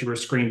at which you were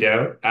screened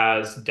out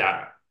as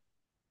data.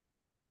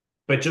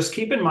 But just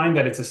keep in mind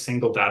that it's a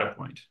single data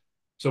point.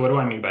 So what do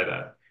I mean by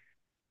that?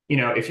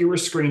 If you were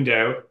screened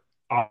out,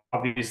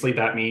 obviously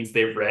that means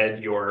they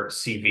read your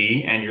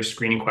CV and your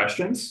screening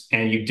questions,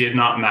 and you did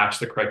not match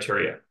the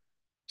criteria.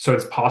 So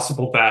it's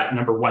possible that,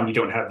 number one, you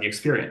don't have the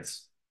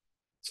experience.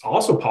 It's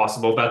also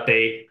possible that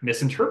they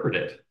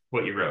misinterpreted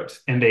what you wrote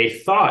and they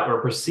thought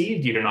or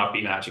perceived you to not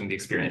be matching the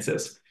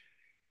experiences.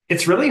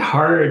 It's really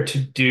hard to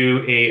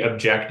do a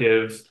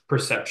objective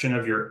perception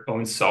of your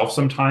own self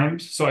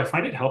sometimes. So I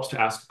find it helps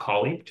to ask a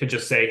colleague to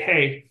just say,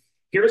 hey,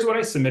 here's what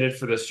I submitted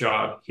for this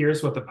job.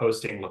 Here's what the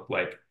posting looked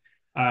like.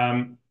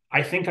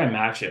 I think I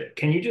match it.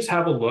 Can you just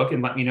have a look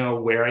and let me know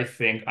where I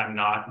think I'm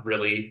not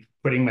really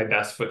putting my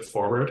best foot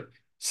forward?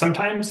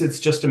 Sometimes it's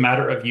just a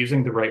matter of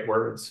using the right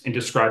words in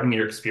describing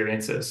your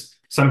experiences.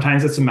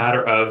 Sometimes it's a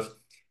matter of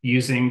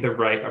using the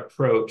right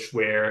approach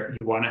where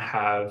you want to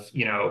have,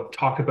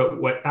 talk about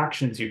what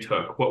actions you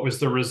took, what was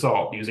the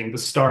result, using the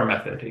STAR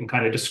method and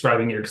kind of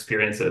describing your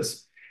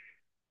experiences.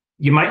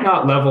 You might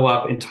not level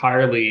up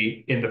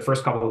entirely in the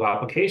first couple of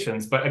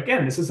applications, but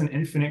again, this is an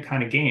infinite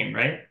kind of game,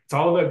 right? It's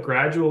all about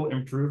gradual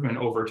improvement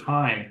over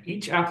time.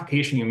 Each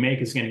application you make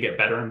is going to get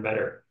better and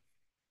better.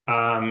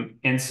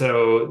 And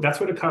so that's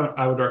what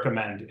I would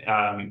recommend.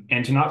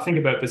 And to not think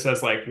about this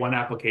as like one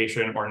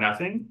application or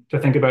nothing, to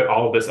think about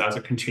all of this as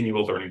a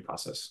continual learning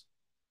process.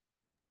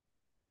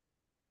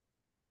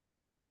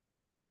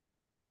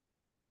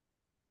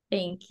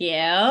 Thank you.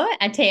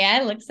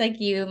 Atea, looks like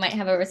you might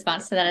have a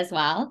response to that as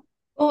well.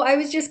 Oh, I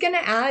was just going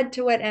to add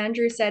to what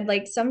Andrew said.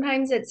 Like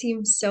sometimes it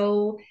seems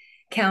so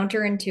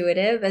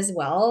counterintuitive as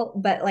well,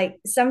 but like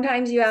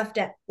sometimes you have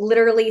to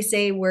literally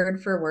say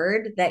word for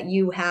word that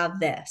you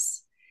have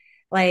this.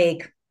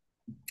 Like,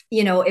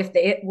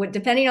 if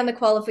depending on the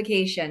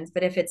qualifications,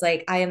 but if it's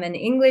like, I am an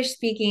English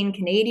speaking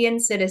Canadian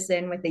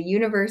citizen with a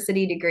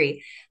university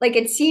degree, like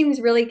it seems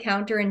really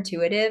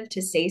counterintuitive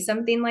to say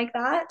something like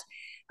that.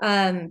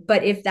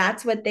 But if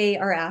that's what they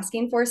are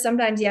asking for,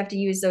 sometimes you have to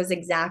use those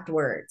exact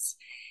words.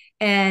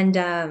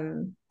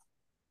 And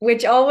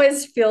which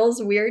always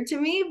feels weird to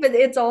me, but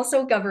it's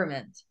also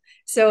government.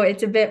 So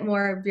it's a bit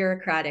more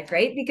bureaucratic,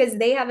 right? Because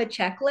they have a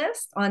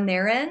checklist on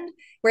their end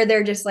where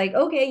they're just like,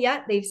 okay,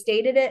 yeah, they've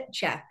stated it,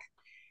 check.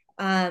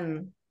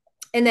 And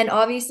then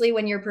obviously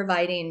when you're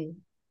providing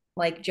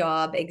like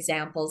job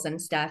examples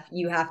and stuff,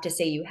 you have to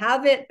say you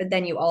have it, but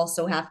then you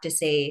also have to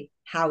say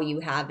how you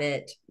have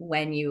it,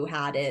 when you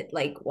had it,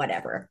 like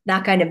whatever,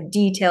 that kind of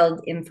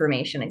detailed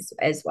information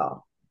as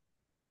well.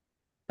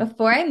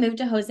 Before I move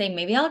to Jose,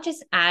 maybe I'll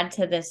just add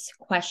to this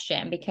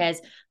question because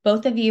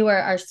both of you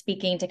are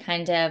speaking to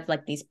kind of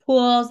like these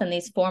pools and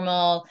these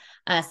formal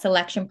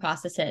selection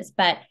processes.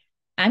 But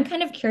I'm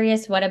kind of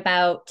curious, what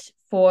about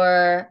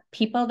for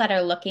people that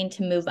are looking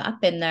to move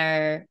up in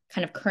their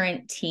kind of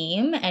current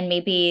team and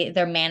maybe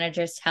their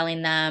managers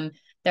telling them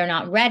they're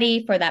not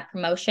ready for that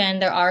promotion?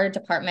 There are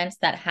departments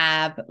that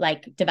have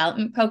like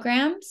development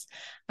programs.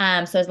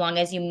 So as long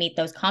as you meet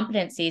those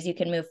competencies, you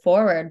can move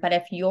forward. But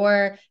if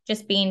you're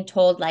just being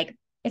told like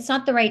it's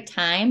not the right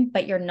time,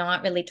 but you're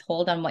not really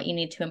told on what you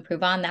need to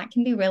improve on, that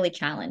can be really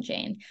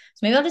challenging. So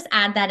maybe I'll just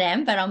add that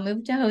in, but I'll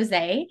move to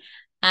Jose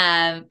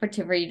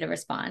for you to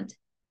respond.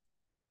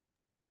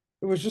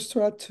 It was just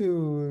to add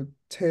to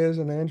Taya's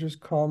and Andrew's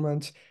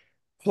comments,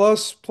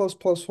 plus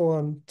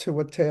one to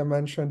what Taya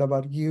mentioned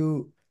about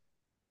you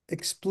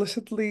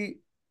explicitly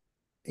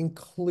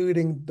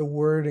including the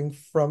wording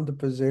from the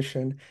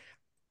position.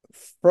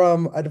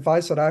 From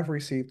advice that I've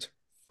received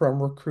from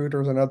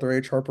recruiters and other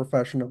HR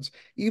professionals,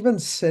 even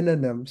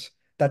synonyms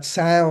that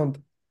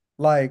sound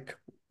like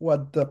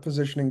what the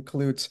position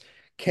includes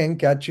can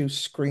get you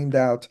screened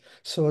out.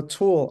 So a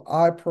tool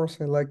I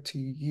personally like to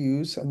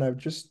use, and I've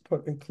just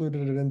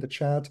included it in the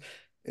chat,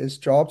 is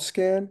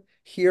JobScan.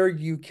 Here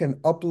you can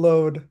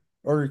upload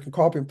or you can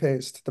copy and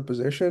paste the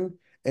position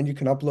and you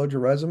can upload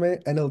your resume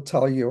and it'll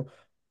tell you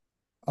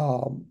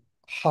um,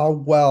 how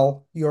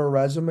well your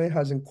resume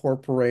has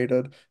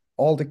incorporated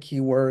all the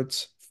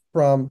keywords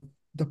from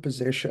the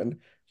position.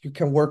 You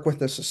can work with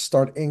this to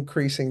start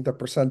increasing the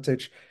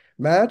percentage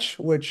match,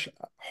 which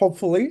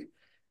hopefully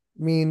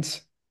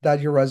means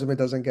that your resume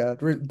doesn't get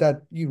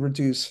that you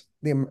reduce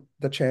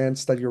the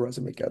chance that your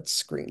resume gets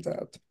screened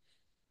out.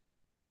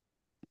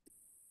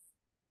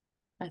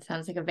 That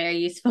sounds like a very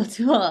useful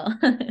tool.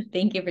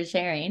 Thank you for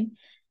sharing.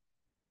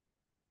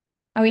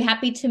 Are we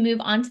happy to move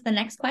on to the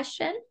next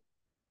question?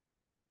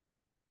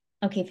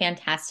 Okay,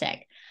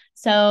 fantastic.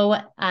 So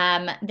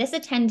this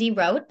attendee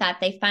wrote that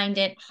they find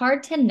it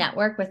hard to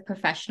network with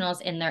professionals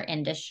in their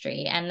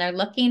industry, and they're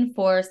looking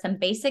for some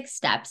basic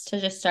steps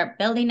to just start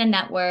building a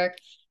network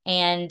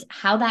and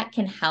how that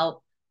can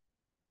help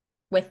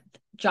with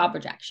job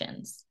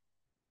rejections.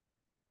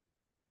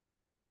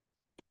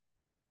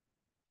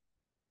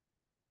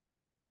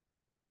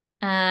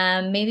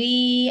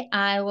 Maybe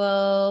I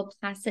will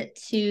pass it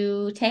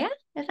to Taya,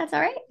 if that's all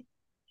right.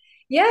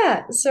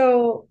 Yeah,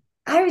 so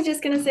I was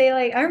just gonna say,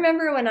 like, I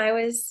remember when I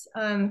was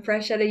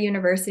fresh out of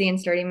university and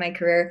starting my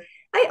career,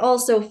 I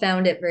also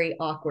found it very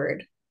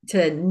awkward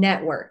to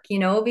network,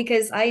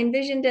 because I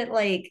envisioned it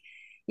like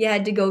you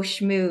had to go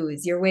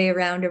schmooze your way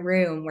around a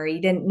room where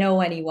you didn't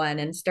know anyone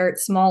and start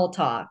small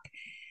talk.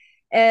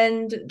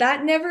 And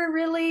that never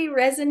really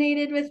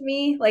resonated with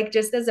me, like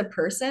just as a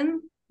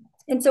person.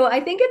 And so I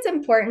think it's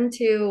important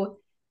to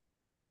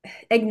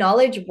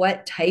acknowledge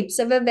what types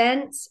of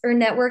events or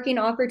networking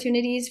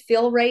opportunities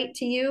feel right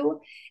to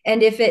you,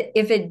 and if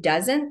it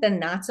doesn't, then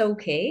that's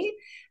okay.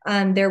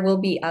 There will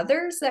be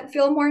others that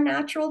feel more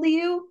natural to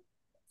you.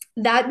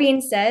 That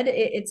being said,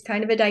 it's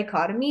kind of a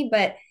dichotomy,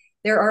 but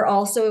there are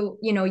also,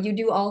 you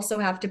do also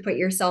have to put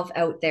yourself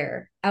out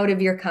there, out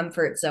of your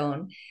comfort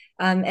zone.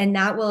 And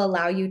that will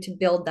allow you to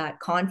build that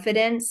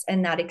confidence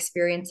and that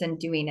experience in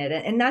doing it.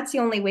 And that's the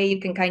only way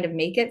you can kind of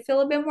make it feel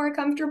a bit more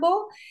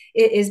comfortable,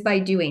 is by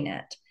doing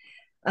it.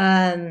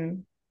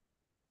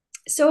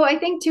 So I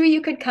think too,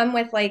 you could come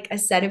with like a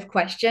set of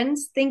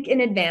questions. Think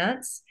in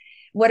advance.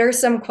 What are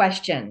some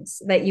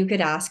questions that you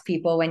could ask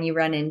people when you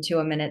run into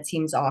them and it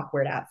seems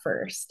awkward at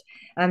first?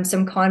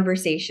 Some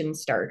conversation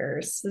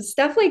starters,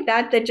 stuff like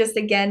that, that just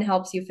again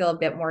helps you feel a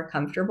bit more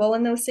comfortable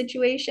in those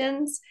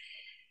situations.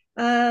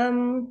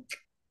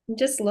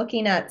 Just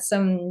looking at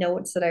some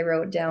notes that I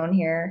wrote down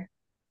here.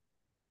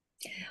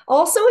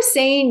 Also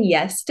saying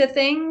yes to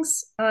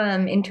things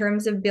in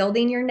terms of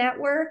building your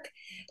network.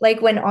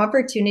 Like when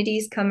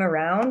opportunities come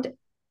around,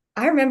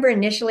 I remember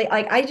initially,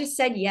 like I just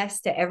said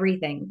yes to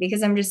everything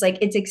because I'm just like,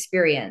 it's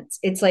experience.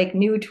 It's like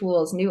new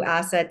tools, new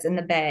assets in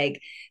the bag,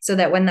 so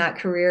that when that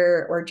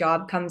career or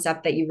job comes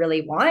up that you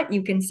really want,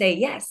 you can say,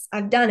 yes,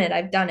 I've done it.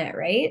 I've done it.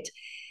 Right.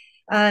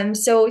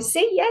 So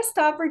say yes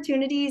to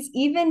opportunities,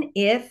 even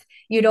if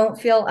you don't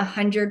feel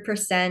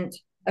 100%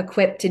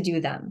 equipped to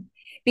do them,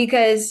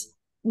 because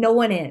no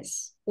one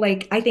is.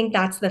 Like, I think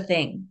that's the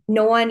thing.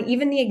 No one,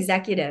 even the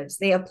executives,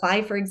 they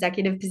apply for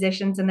executive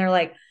positions and they're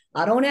like,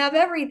 I don't have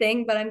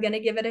everything, but I'm going to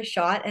give it a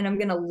shot and I'm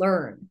going to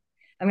learn.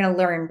 I'm going to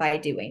learn by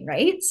doing,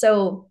 right?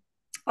 So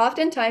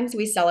oftentimes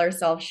we sell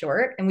ourselves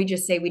short and we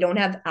just say we don't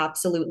have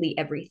absolutely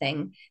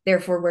everything.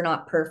 Therefore, we're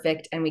not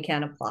perfect and we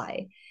can't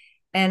apply.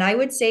 And I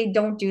would say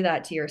don't do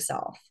that to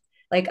yourself.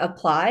 Like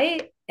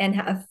apply and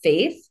have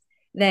faith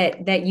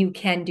that you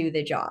can do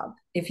the job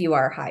if you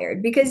are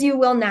hired, because you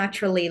will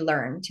naturally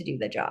learn to do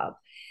the job.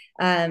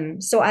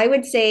 So I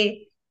would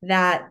say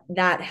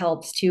that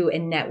helps too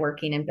in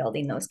networking and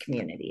building those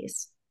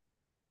communities.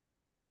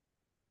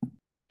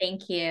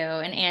 Thank you.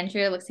 And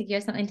Andrew, it looks like you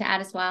have something to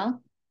add as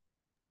well.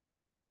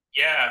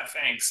 Yeah,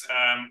 thanks.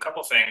 A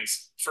couple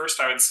things. First,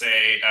 I would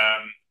say,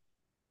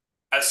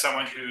 as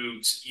someone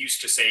who's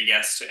used to say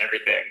yes to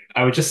everything,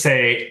 I would just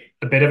say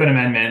a bit of an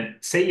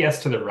amendment: say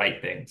yes to the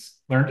right things.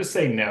 Learn to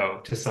say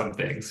no to some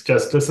things.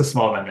 Just a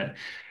small amendment.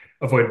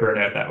 Avoid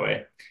burnout that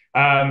way.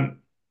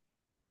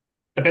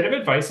 A bit of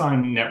advice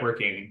on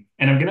networking,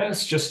 and I'm gonna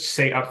just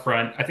say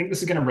upfront, I think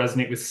this is gonna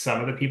resonate with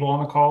some of the people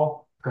on the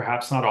call,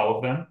 perhaps not all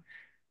of them.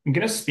 I'm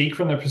going to speak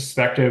from the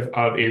perspective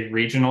of a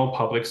regional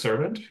public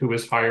servant who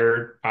was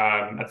hired.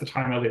 At the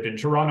time, I lived in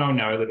Toronto.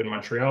 Now I live in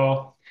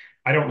Montreal.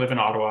 I don't live in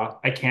Ottawa.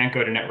 I can't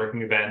go to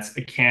networking events.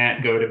 I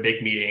can't go to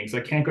big meetings. I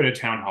can't go to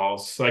town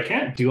halls. So I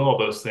can't do all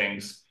those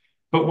things.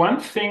 But one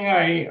thing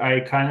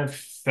I kind of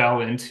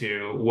fell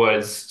into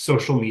was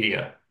social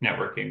media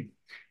networking.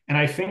 And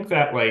I think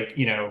that, like,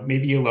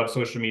 maybe you love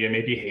social media,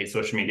 maybe you hate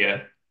social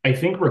media. I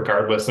think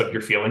regardless of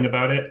your feeling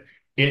about it,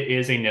 it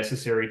is a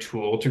necessary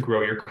tool to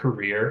grow your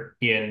career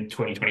in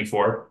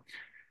 2024.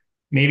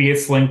 Maybe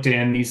it's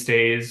LinkedIn these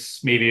days.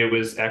 Maybe it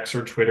was X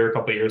or Twitter a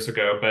couple of years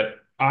ago. But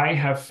I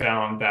have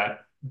found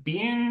that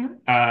getting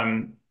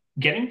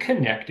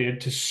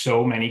connected to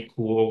so many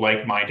cool,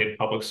 like-minded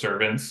public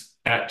servants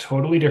at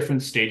totally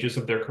different stages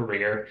of their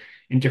career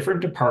in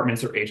different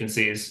departments or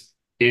agencies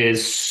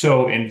is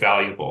so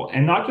invaluable.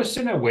 And not just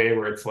in a way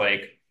where it's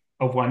like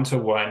a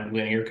one-to-one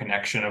linear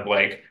connection of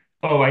like,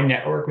 oh, I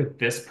network with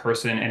this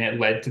person and it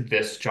led to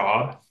this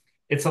job.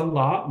 It's a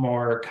lot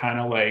more kind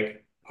of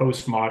like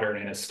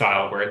postmodern in a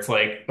style where it's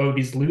like, oh,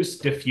 these loose,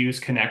 diffuse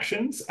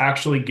connections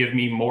actually give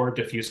me more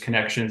diffuse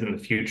connections in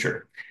the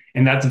future.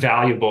 And that's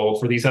valuable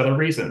for these other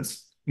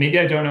reasons. Maybe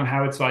I don't know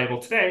how it's valuable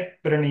today,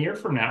 but in a year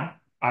from now,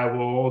 I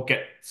will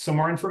get some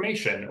more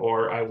information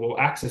or I will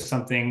access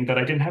something that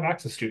I didn't have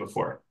access to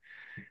before.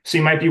 So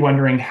you might be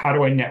wondering, how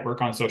do I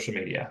network on social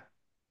media?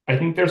 I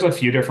think there's a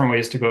few different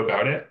ways to go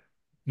about it.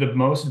 the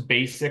most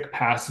basic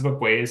passive of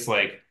ways,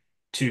 like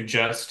to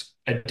just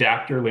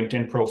adapt your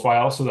LinkedIn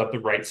profile so that the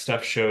right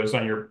stuff shows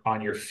on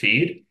your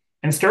feed,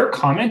 and start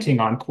commenting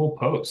on cool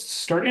posts.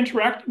 Start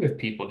interacting with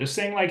people, just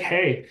saying like,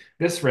 "Hey,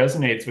 this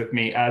resonates with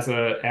me as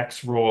a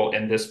X role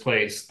in this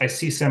place. I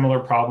see similar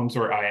problems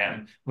where I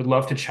am. Would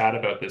love to chat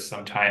about this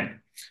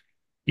sometime."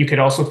 You could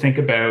also think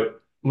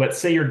about, let's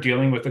say you're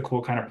dealing with a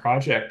cool kind of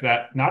project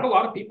that not a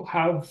lot of people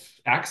have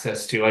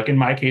access to. Like in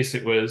my case,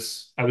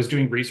 I was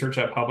doing research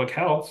at public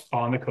health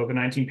on the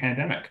COVID-19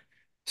 pandemic.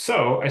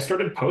 So I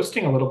started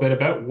posting a little bit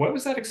about what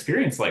was that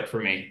experience like for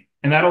me.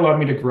 And that allowed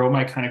me to grow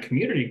my kind of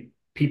community,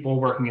 people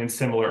working in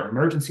similar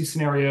emergency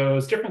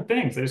scenarios, different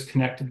things. I just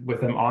connected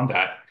with them on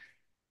that.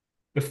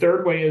 The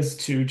third way is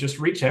to just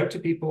reach out to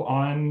people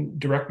on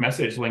direct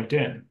message,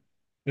 LinkedIn.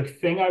 The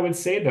thing I would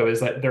say though is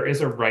that there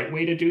is a right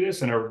way to do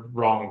this and a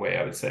wrong way,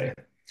 I would say.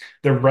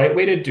 The right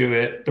way to do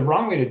it, the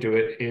wrong way to do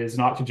it is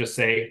not to just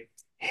say,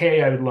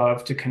 "Hey, I would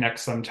love to connect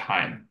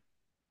sometime."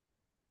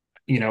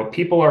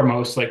 People are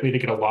most likely to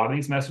get a lot of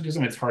these messages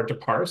and it's hard to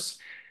parse.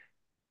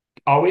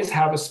 Always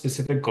have a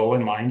specific goal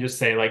in mind. Just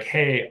say like,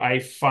 "Hey, I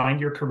find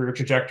your career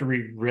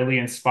trajectory really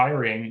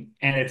inspiring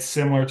and it's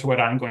similar to what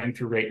I'm going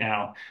through right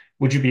now.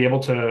 Would you be able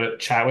to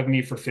chat with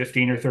me for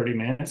 15 or 30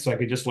 minutes so I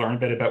could just learn a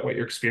bit about what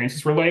your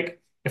experiences were like?"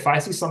 If I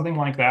see something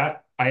like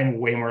that, I am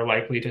way more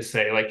likely to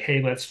say like,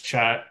 "Hey, let's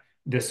chat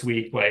this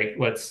week. Like,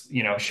 let's,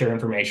 share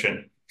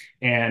information."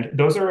 And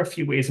those are a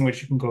few ways in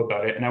which you can go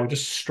about it. And I would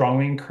just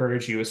strongly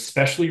encourage you,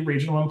 especially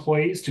regional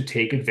employees, to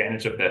take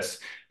advantage of this,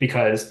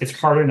 because it's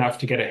hard enough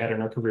to get ahead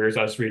in our careers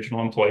as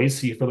regional employees.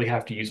 So you really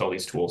have to use all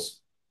these tools.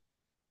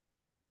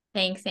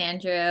 Thanks,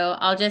 Andrew.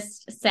 I'll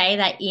just say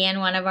that Ian,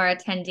 one of our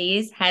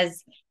attendees,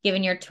 has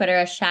given your Twitter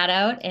a shout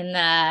out in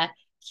the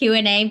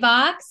Q&A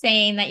box,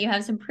 saying that you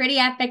have some pretty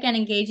epic and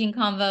engaging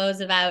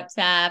convos about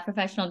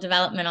professional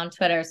development on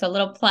Twitter. So a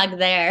little plug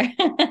there.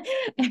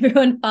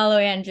 Everyone follow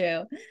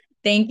Andrew.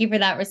 Thank you for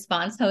that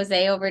response.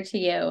 Jose, over to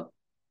you.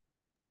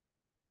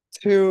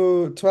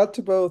 To add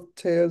to both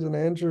Taya's and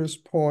Andrew's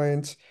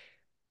points,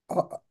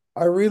 I,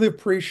 I really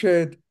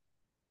appreciate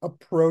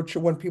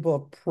when people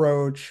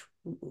approach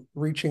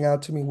reaching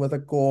out to me with a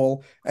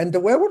goal. And the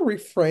way I would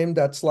reframe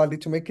that slightly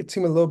to make it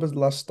seem a little bit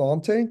less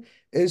daunting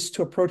is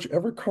to approach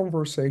every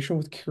conversation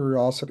with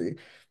curiosity.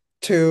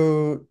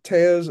 To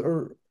Taya's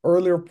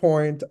earlier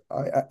point,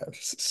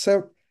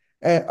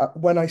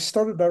 when I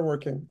started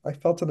networking, I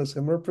felt in a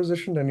similar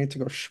position. I need to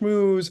go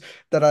schmooze.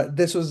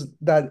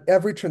 That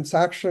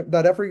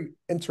every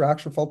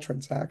interaction felt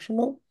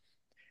transactional,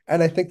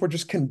 and I think we're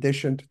just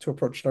conditioned to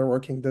approach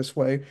networking this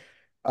way.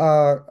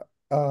 Uh,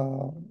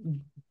 uh,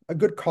 a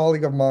good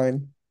colleague of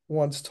mine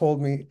once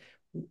told me,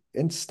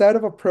 instead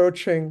of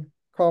approaching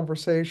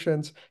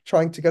conversations,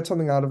 trying to get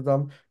something out of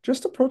them,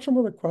 just approach them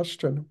with a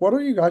question. What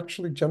are you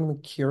actually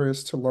genuinely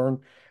curious to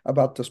learn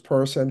about this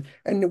person?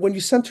 And when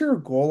you center your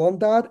goal on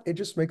that, it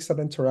just makes that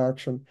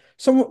interaction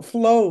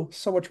flow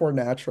so much more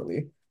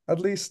naturally. At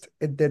least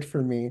it did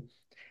for me.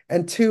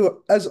 And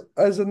two, as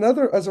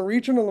a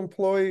regional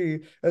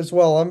employee as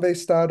well, I'm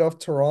based out of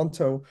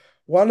Toronto.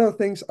 One of the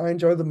things I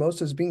enjoy the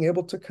most is being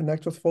able to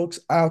connect with folks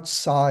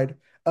outside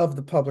of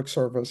the public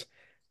service.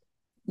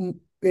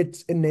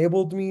 It's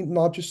enabled me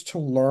not just to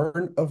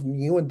learn of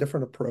new and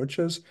different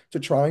approaches to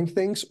trying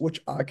things,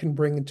 which I can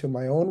bring into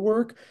my own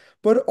work,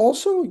 but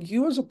also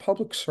you as a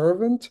public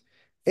servant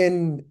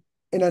in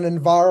an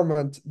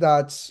environment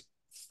that's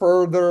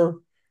further,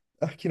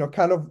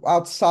 kind of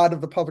outside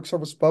of the public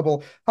service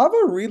bubble, have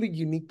a really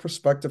unique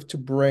perspective to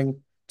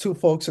bring to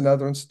folks in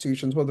other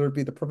institutions, whether it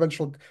be the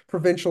provincial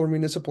or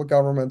municipal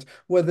government,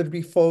 whether it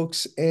be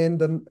folks in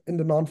the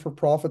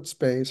non-for-profit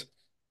space.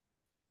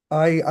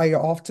 I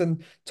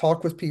often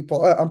talk with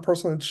people. I'm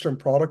personally interested in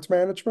product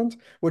management,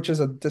 which is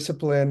a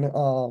discipline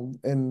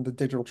in the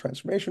digital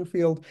transformation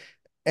field.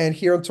 And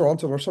here in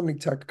Toronto, there are so many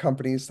tech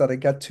companies that I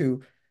get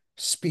to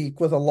speak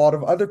with a lot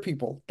of other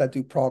people that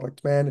do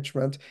product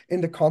management in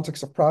the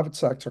context of private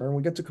sector, and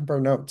we get to compare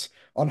notes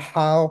on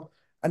how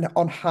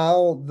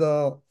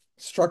the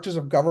structures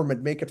of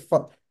government make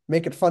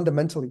it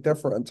fundamentally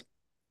different.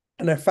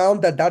 And I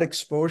found that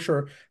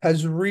exposure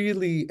has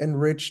really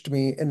enriched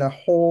me in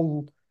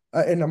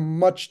a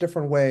much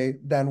different way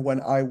than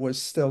when I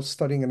was still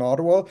studying in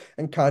Ottawa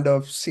and kind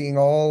of seeing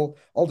all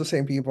the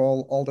same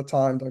people all the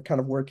time. They're kind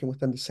of working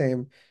within the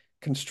same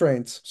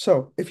constraints.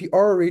 So if you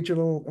are a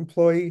regional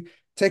employee,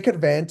 take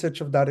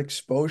advantage of that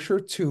exposure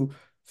to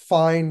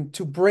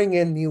bring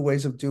in new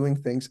ways of doing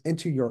things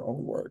into your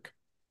own work.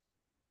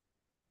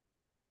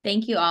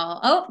 Thank you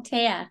all. Oh,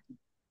 Taya.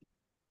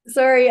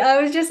 Sorry,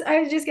 I was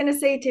just gonna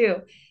say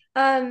too.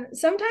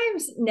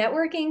 Sometimes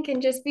networking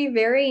can just be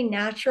very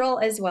natural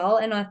as well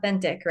and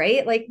authentic,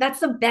 right? Like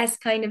that's the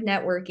best kind of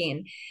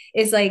networking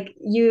is like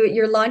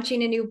you're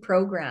launching a new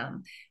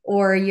program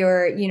or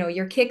you're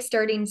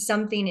kickstarting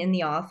something in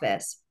the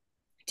office.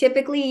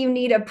 Typically you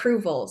need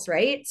approvals,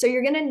 right? So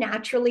you're going to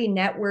naturally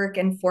network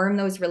and form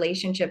those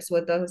relationships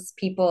with those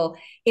people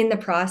in the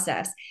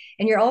process.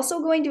 And you're also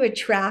going to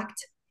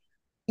attract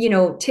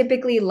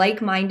typically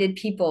like-minded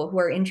people who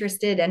are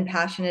interested and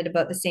passionate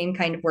about the same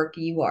kind of work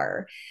you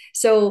are.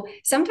 So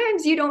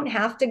sometimes you don't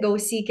have to go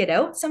seek it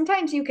out.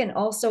 Sometimes you can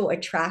also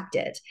attract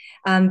it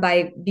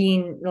by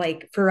being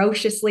like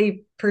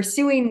ferociously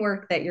pursuing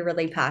work that you're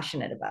really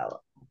passionate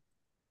about.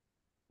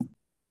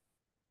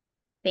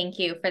 Thank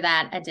you for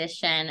that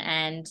addition,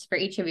 and for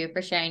each of you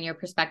for sharing your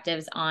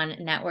perspectives on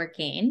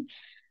networking.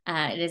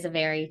 It is a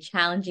very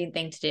challenging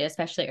thing to do,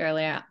 especially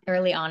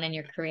early on in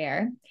your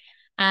career.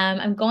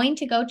 I'm going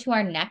to go to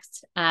our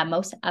next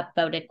most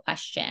upvoted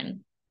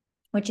question,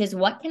 which is,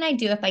 what can I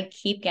do if I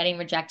keep getting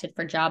rejected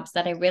for jobs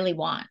that I really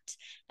want?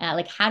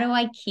 Like, how do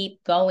I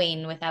keep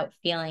going without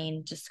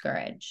feeling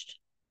discouraged?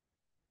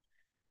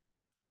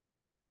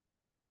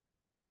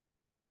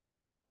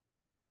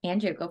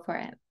 Andrew, go for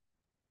it.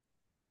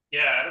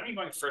 Yeah, I don't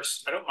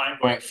mind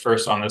going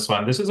first on this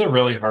one. This is a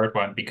really hard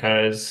one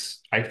because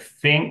I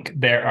think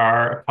there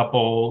are a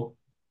couple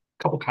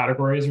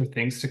categories or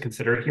things to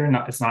consider here.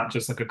 It's not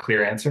just like a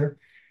clear answer.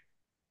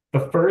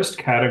 The first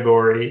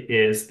category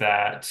is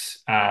that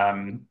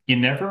you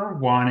never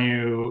want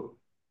to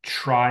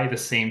try the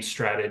same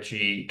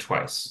strategy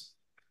twice,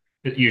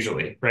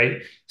 usually,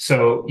 right?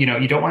 So,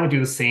 you don't want to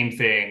do the same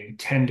thing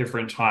 10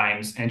 different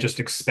times and just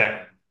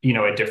expect,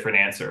 a different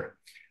answer.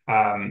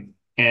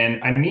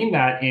 And I mean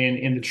that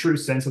in the true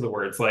sense of the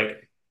words.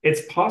 Like,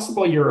 it's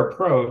possible your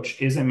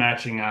approach isn't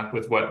matching up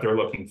with what they're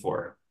looking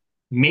for.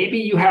 Maybe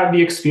you have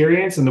the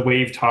experience and the way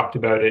you've talked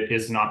about it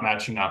is not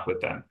matching up with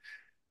them.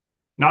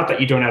 Not that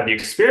you don't have the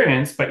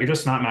experience, but you're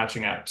just not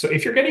matching up. So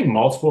if you're getting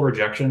multiple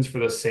rejections for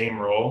the same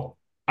role,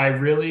 I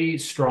really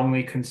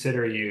strongly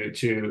consider you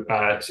to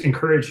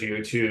encourage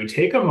you to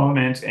take a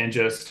moment and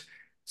just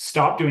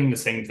stop doing the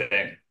same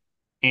thing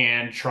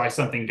and try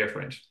something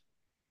different.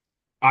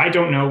 I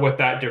don't know what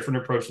that different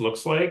approach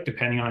looks like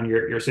depending on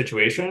your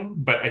situation,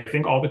 but I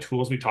think all the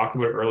tools we talked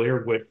about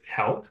earlier would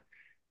help.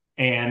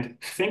 And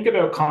think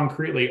about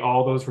concretely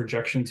all those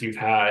rejections you've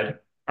had.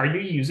 Are you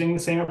using the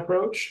same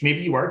approach?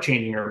 Maybe you are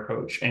changing your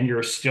approach and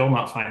you're still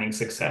not finding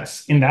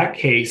success. In that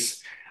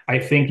case, I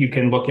think you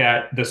can look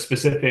at the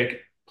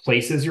specific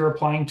places you're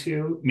applying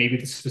to, maybe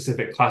the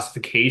specific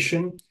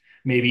classification.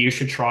 Maybe you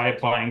should try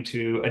applying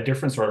to a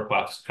different sort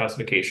of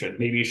classification.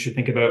 Maybe you should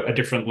think about a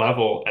different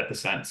level at the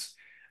sense.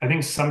 I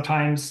think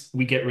sometimes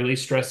we get really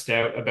stressed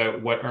out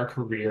about what our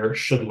career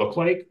should look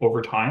like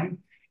over time.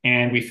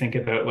 And we think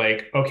about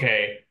like,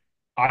 okay,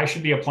 I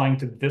should be applying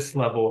to this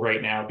level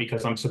right now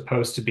because I'm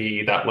supposed to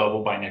be that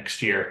level by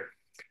next year.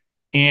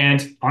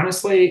 And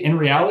honestly, in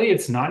reality,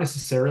 it's not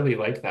necessarily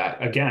like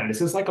that. Again,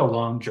 this is like a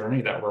long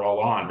journey that we're all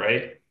on,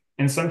 right?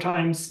 And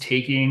sometimes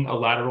taking a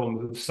lateral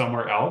move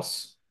somewhere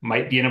else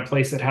might be in a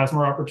place that has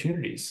more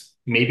opportunities.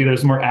 Maybe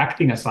there's more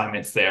acting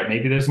assignments there.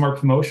 Maybe there's more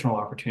promotional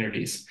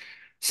opportunities.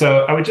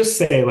 So I would just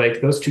say, like,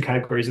 those two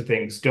categories of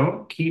things,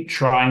 don't keep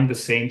trying the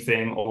same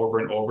thing over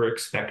and over,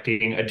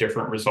 expecting a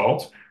different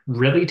result.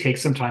 Really take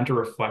some time to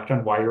reflect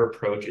on why your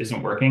approach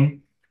isn't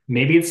working.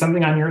 Maybe it's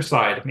something on your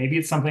side. Maybe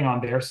it's something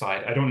on their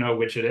side. I don't know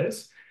which it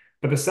is.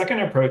 But the second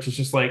approach is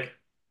just like,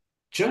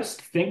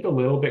 just think a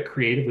little bit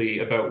creatively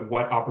about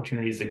what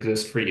opportunities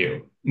exist for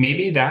you.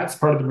 Maybe that's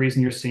part of the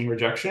reason you're seeing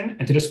rejection,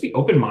 and to just be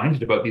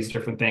open-minded about these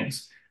different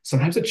things.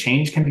 Sometimes a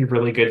change can be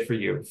really good for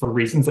you for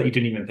reasons that you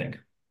didn't even think.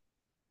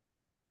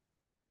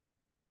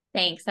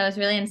 Thanks. That was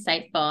really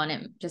insightful. And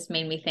it just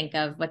made me think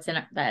of what's in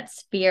that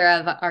sphere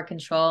of our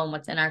control and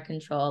what's in our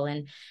control.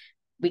 And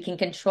we can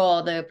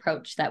control the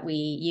approach that we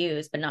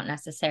use, but not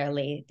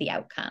necessarily the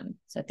outcome.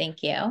 So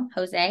thank you.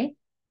 Jose?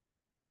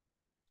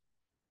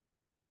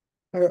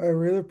 I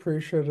really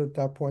appreciated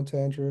that point,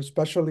 Andrew,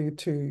 especially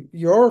to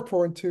your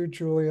point too,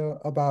 Julia,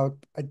 about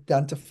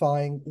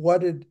identifying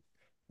what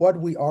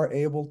we are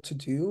able to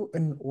do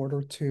in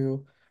order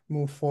to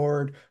move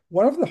forward.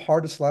 One of the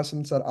hardest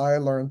lessons that I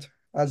learned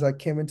as I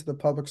came into the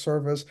public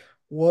service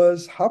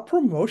was how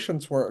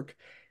promotions work.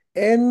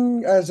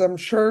 And as I'm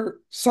sure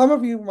some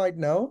of you might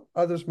know,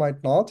 others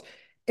might not,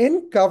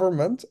 in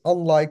government,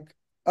 unlike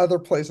other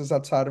places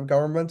outside of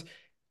government,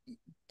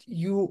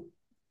 you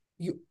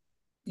you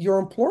your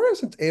employer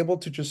isn't able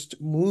to just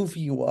move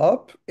you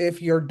up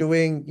if you're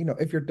doing,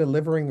 if you're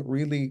delivering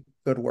really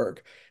good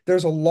work.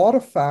 There's a lot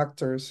of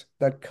factors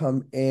that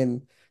come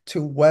in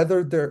to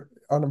whether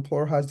an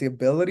employer has the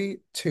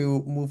ability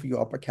to move you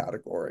up a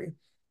category.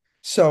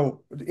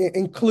 So,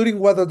 including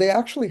whether they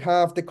actually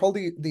have, they call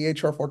the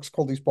HR folks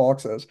call these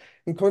boxes,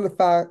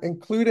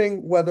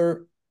 including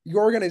whether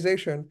your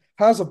organization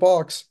has a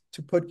box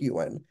to put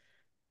you in.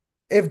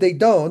 If they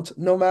don't,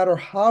 no matter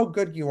how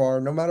good you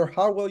are, no matter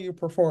how well you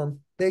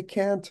perform, they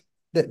can't.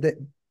 That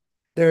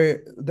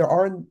there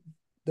aren't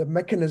the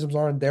mechanisms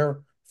aren't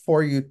there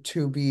for you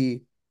to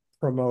be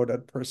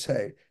promoted per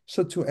se.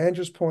 So to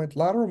Andrew's point,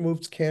 lateral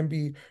moves can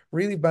be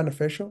really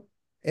beneficial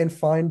in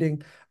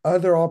finding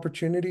other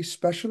opportunities,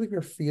 especially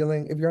if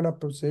you're in a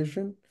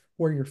position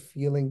where you're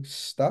feeling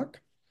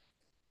stuck.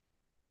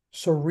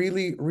 So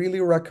really, really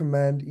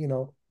recommend,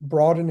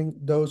 broadening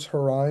those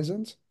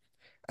horizons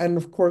And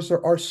of course,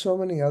 there are so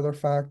many other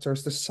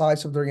factors. The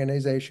size of the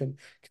organization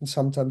can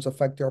sometimes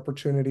affect the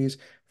opportunities.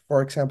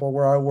 For example,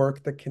 where I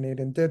work, the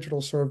Canadian Digital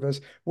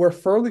Service, we're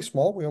fairly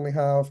small. We only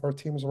have our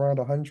teams around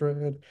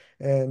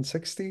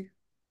 160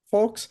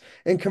 folks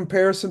in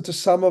comparison to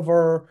some of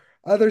our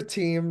other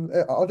teams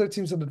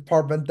in the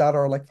department that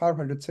are like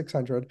 500,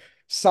 600.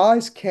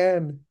 Size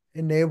can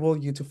enable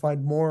you to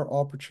find more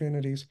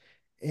opportunities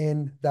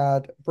in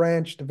that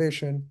branch,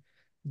 division,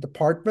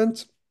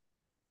 department.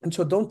 And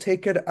so don't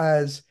take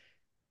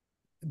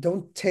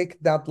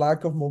that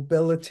lack of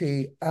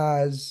mobility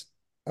as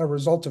a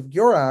result of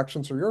your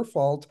actions or your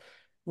fault.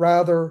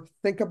 Rather,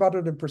 think about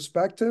it in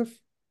perspective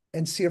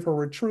and see if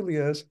it truly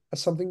is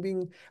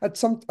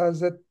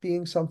as it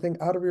being something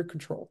out of your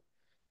control.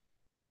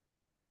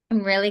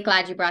 I'm really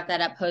glad you brought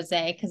that up,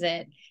 Jose, because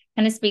it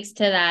kind of speaks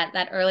to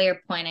that earlier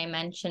point I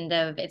mentioned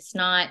of it's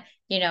not,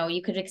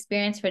 you could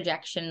experience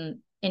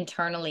rejection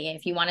internally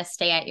if you want to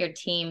stay at your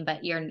team,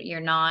 but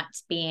you're not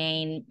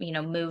being,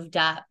 moved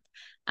up.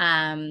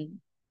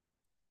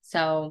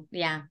 So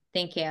yeah,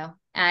 thank you.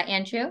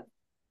 Andrew?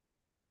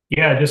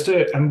 Yeah,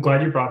 I'm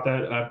glad you brought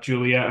that up,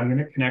 Julia. I'm going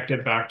to connect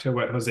it back to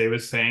what Jose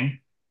was saying.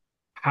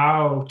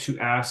 How to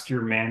ask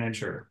your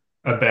manager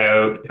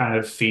about kind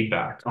of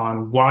feedback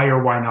on why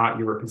or why not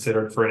you were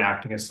considered for an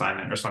acting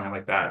assignment or something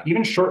like that.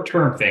 Even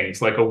short-term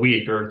things like a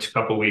week or a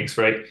couple weeks,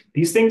 right?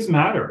 These things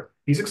matter.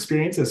 These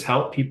experiences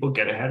help people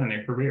get ahead in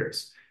their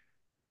careers.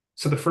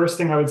 So the first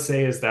thing I would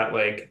say is that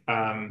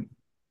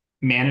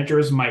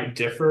managers might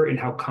differ in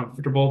how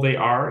comfortable they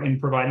are in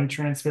providing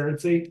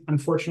transparency.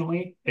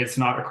 Unfortunately, it's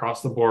not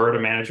across the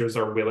board. Managers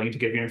are willing to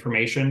give you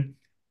information,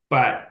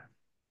 but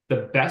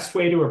the best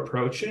way to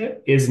approach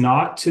it is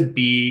not to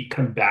be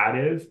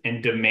combative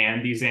and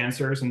demand these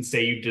answers and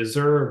say you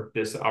deserve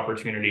this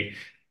opportunity.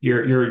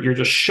 You're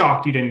just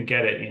shocked you didn't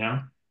get it,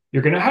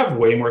 You're going to have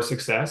way more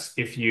success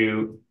if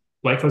you,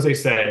 like Jose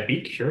said,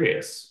 be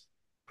curious.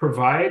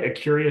 Provide a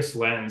curious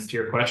lens to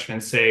your question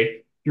and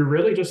say, you're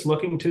really just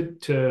looking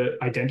to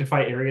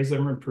identify areas of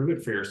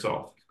improvement for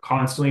yourself,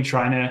 constantly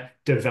trying to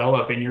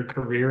develop in your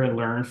career and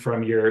learn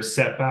from your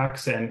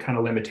setbacks and kind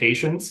of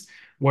limitations.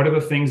 What are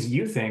the things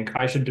you think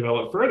I should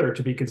develop further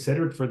to be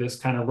considered for this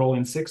kind of role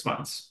in 6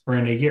 months or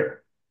in a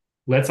year?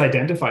 Let's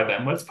identify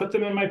them. Let's put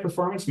them in my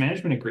performance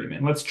management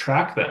agreement. Let's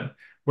track them.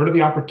 What are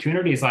the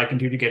opportunities I can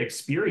do to get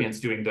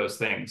experience doing those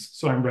things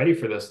so I'm ready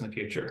for this in the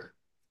future?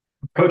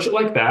 Approach it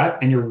like that,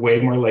 and you're way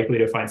more likely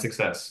to find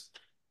success.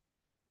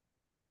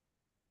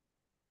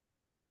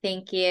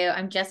 Thank you.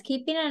 I'm just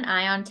keeping an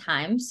eye on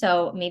time.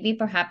 So maybe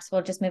perhaps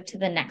we'll just move to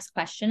the next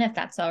question if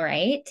that's all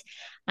right.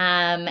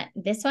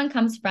 This one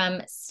comes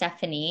from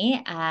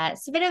Stephanie.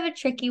 It's a bit of a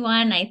tricky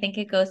one. I think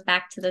it goes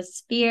back to the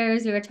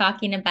spheres we were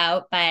talking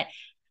about, but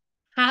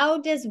how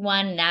does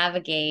one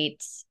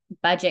navigate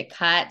budget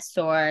cuts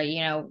or,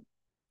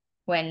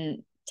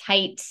 when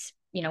tight,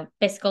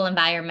 fiscal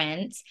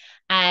environments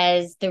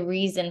as the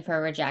reason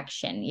for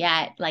rejection,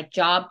 yet like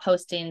job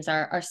postings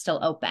are still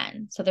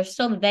open. So they're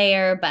still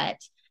there, but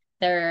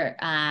they're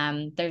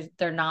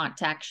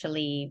not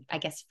actually, I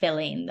guess,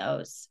 filling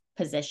those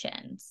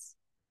positions.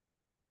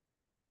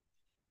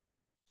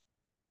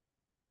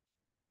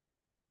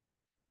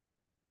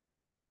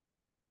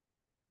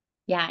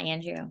 Yeah,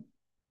 Andrew.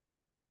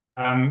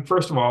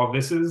 First of all,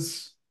 this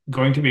is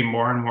going to be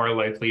more and more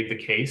likely the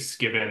case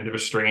given the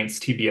restraints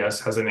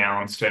TBS has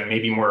announced, and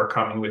maybe more are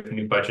coming with the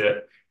new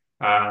budget.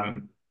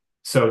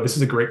 So this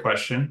is a great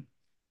question.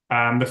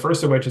 The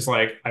first of which is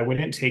I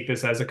wouldn't take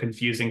this as a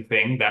confusing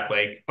thing that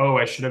oh,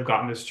 I should have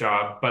gotten this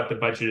job, but the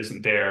budget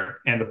isn't there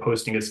and the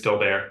posting is still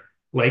there.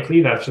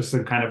 Likely that's just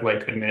a kind of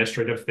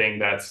administrative thing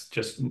that's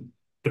just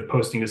the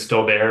posting is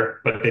still there,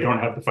 but they don't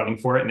have the funding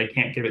for it and they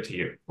can't give it to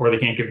you or they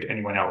can't give it to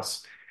anyone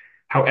else.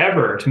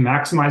 However, to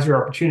maximize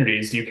your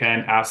opportunities, you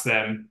can ask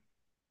them,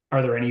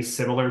 are there any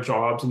similar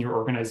jobs in your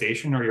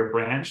organization or your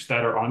branch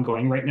that are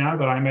ongoing right now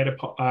that I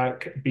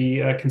might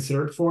be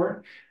considered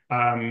for?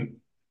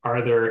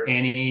 Are there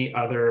any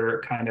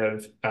other kind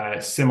of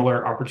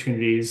similar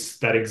opportunities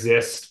that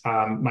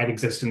might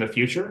exist in the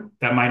future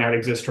that might not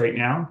exist right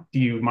now? Do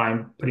you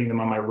mind putting them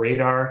on my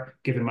radar,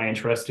 given my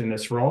interest in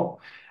this role?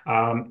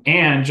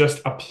 And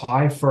just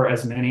apply for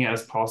as many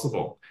as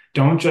possible.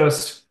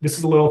 This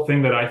is a little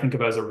thing that I think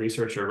of as a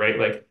researcher,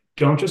 right?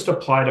 Don't just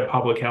apply to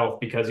public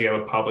health because you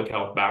have a public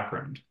health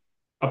background.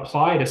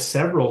 Apply to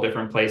several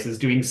different places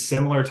doing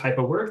similar type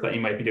of work that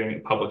you might be doing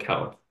in public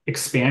health.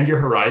 Expand your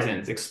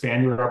horizons,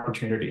 expand your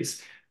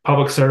opportunities.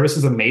 Public service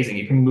is amazing.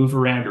 You can move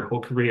around your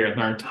whole career and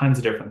learn tons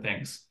of different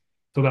things.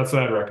 So that's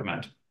what I'd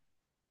recommend.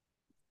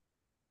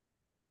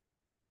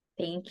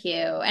 Thank you.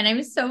 And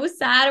I'm so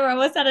sad we're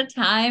almost out of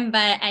time,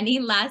 but any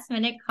last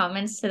minute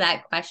comments to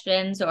that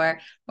questions or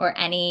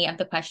any of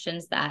the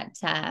questions that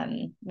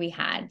we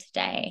had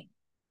today?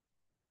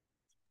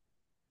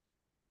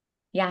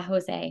 Yeah,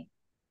 Jose.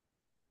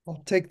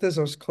 I'll take this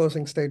as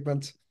closing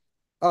statements.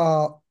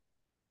 I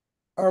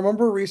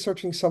remember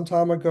researching some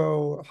time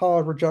ago how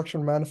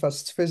rejection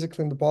manifests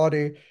physically in the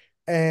body,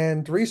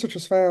 and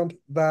researchers found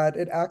that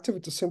it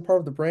activates the same part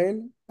of the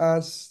brain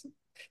as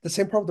the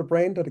same part of the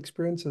brain that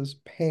experiences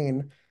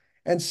pain.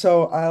 And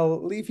so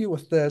I'll leave you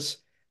with this.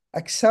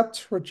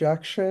 Accept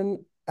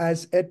rejection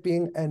as it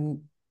being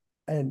an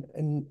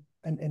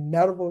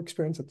inevitable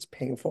experience that's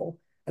painful.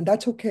 And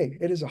that's okay.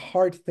 It is a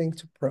hard thing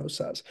to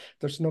process.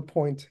 There's no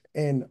point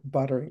in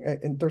buttering,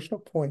 and there's no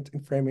point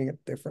in framing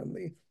it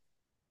differently.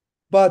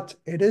 But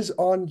it is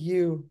on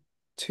you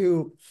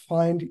to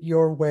find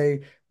your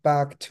way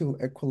back to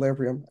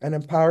equilibrium and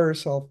empower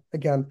yourself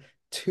again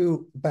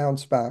to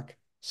bounce back.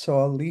 So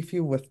I'll leave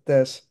you with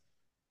this.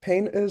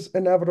 Pain is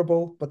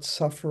inevitable, but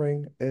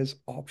suffering is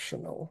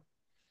optional.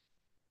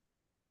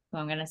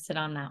 Well, I'm going to sit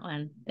on that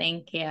one.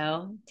 Thank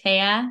you.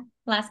 Taya,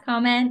 last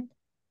comment?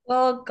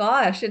 Well,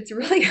 gosh, it's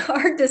really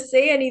hard to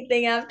say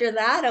anything after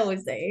that,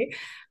 Jose.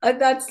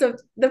 That's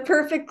the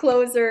perfect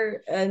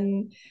closer.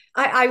 And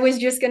I was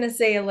just going to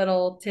say a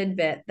little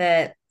tidbit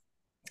that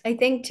I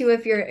think too,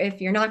 if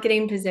you're not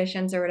getting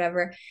positions or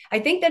whatever, I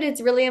think that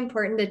it's really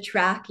important to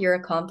track your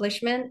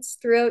accomplishments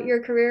throughout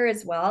your career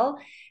as well.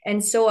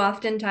 And so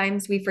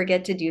oftentimes we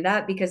forget to do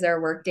that because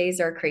our work days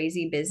are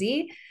crazy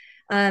busy.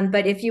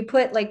 But if you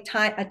put like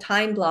a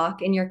time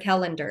block in your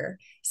calendar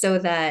so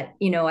that,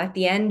 at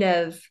the end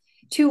of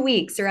 2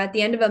 weeks or at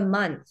the end of a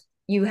month,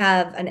 you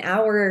have an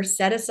hour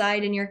set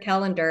aside in your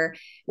calendar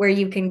where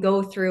you can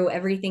go through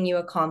everything you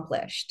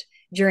accomplished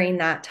during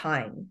that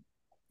time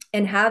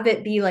and have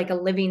it be like a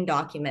living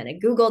document, a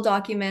Google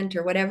document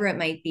or whatever it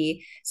might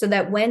be, so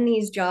that when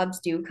these jobs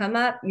do come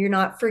up, you're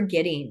not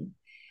forgetting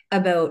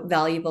about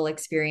valuable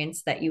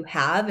experience that you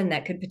have and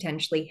that could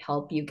potentially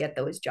help you get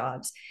those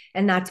jobs.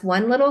 And that's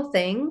one little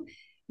thing,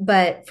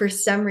 but for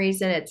some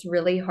reason it's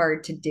really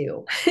hard to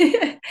do.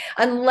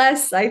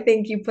 Unless I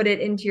think you put it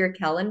into your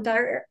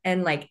calendar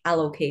and like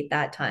allocate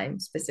that time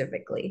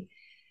specifically.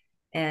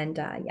 And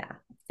yeah,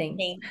 thanks.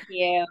 Thank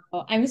you.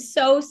 I'm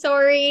so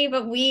sorry,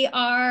 but we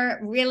are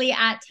really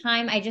at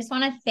time. I just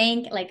want to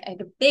thank, like, a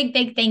big,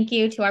 big thank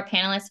you to our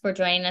panelists for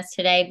joining us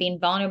today, being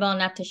vulnerable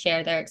enough to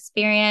share their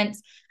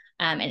experience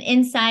and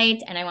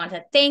insight. And I want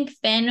to thank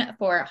Finn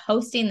for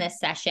hosting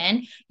this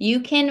session. You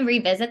can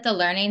revisit the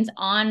learnings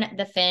on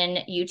the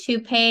Finn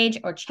YouTube page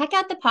or check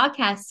out the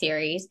podcast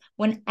series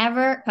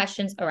whenever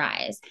questions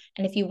arise.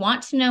 And if you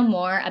want to know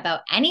more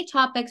about any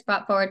topics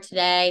brought forward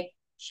today,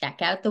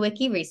 check out the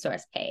Wiki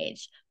resource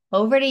page.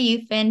 Over to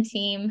you, Finn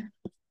team.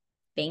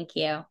 Thank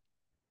you.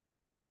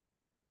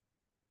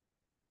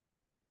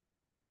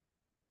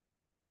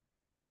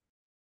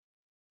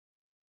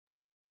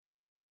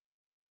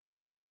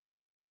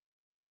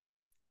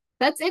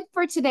 That's it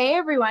for today,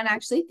 everyone.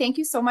 Actually, thank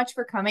you so much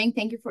for coming.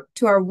 Thank you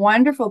to our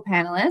wonderful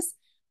panelists.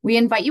 We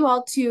invite you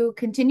all to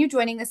continue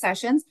joining the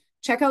sessions.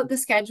 Check out the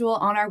schedule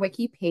on our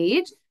Wiki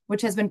page,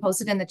 which has been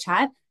posted in the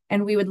chat.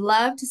 And we would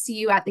love to see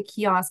you at the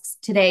kiosks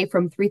today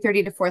from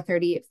 3:30 to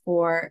 4:30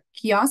 for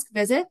kiosk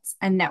visits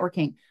and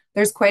networking.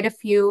 There's quite a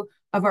few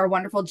of our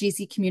wonderful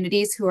GC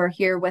communities who are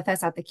here with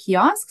us at the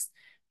kiosks,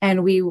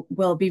 and we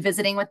will be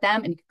visiting with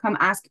them, and you can come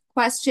ask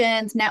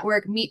questions,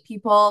 network, meet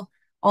people,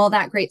 all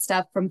that great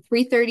stuff from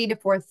 3:30 to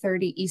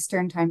 4:30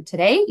 Eastern time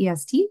today,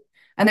 EST.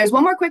 And there's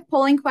one more quick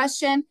polling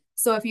question.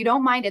 So if you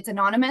don't mind, it's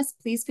anonymous.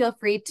 Please feel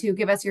free to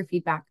give us your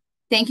feedback.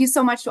 Thank you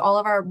so much to all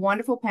of our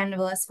wonderful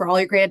panelists for all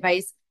your great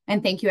advice.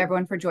 And thank you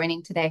everyone for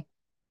joining today.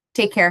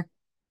 Take care.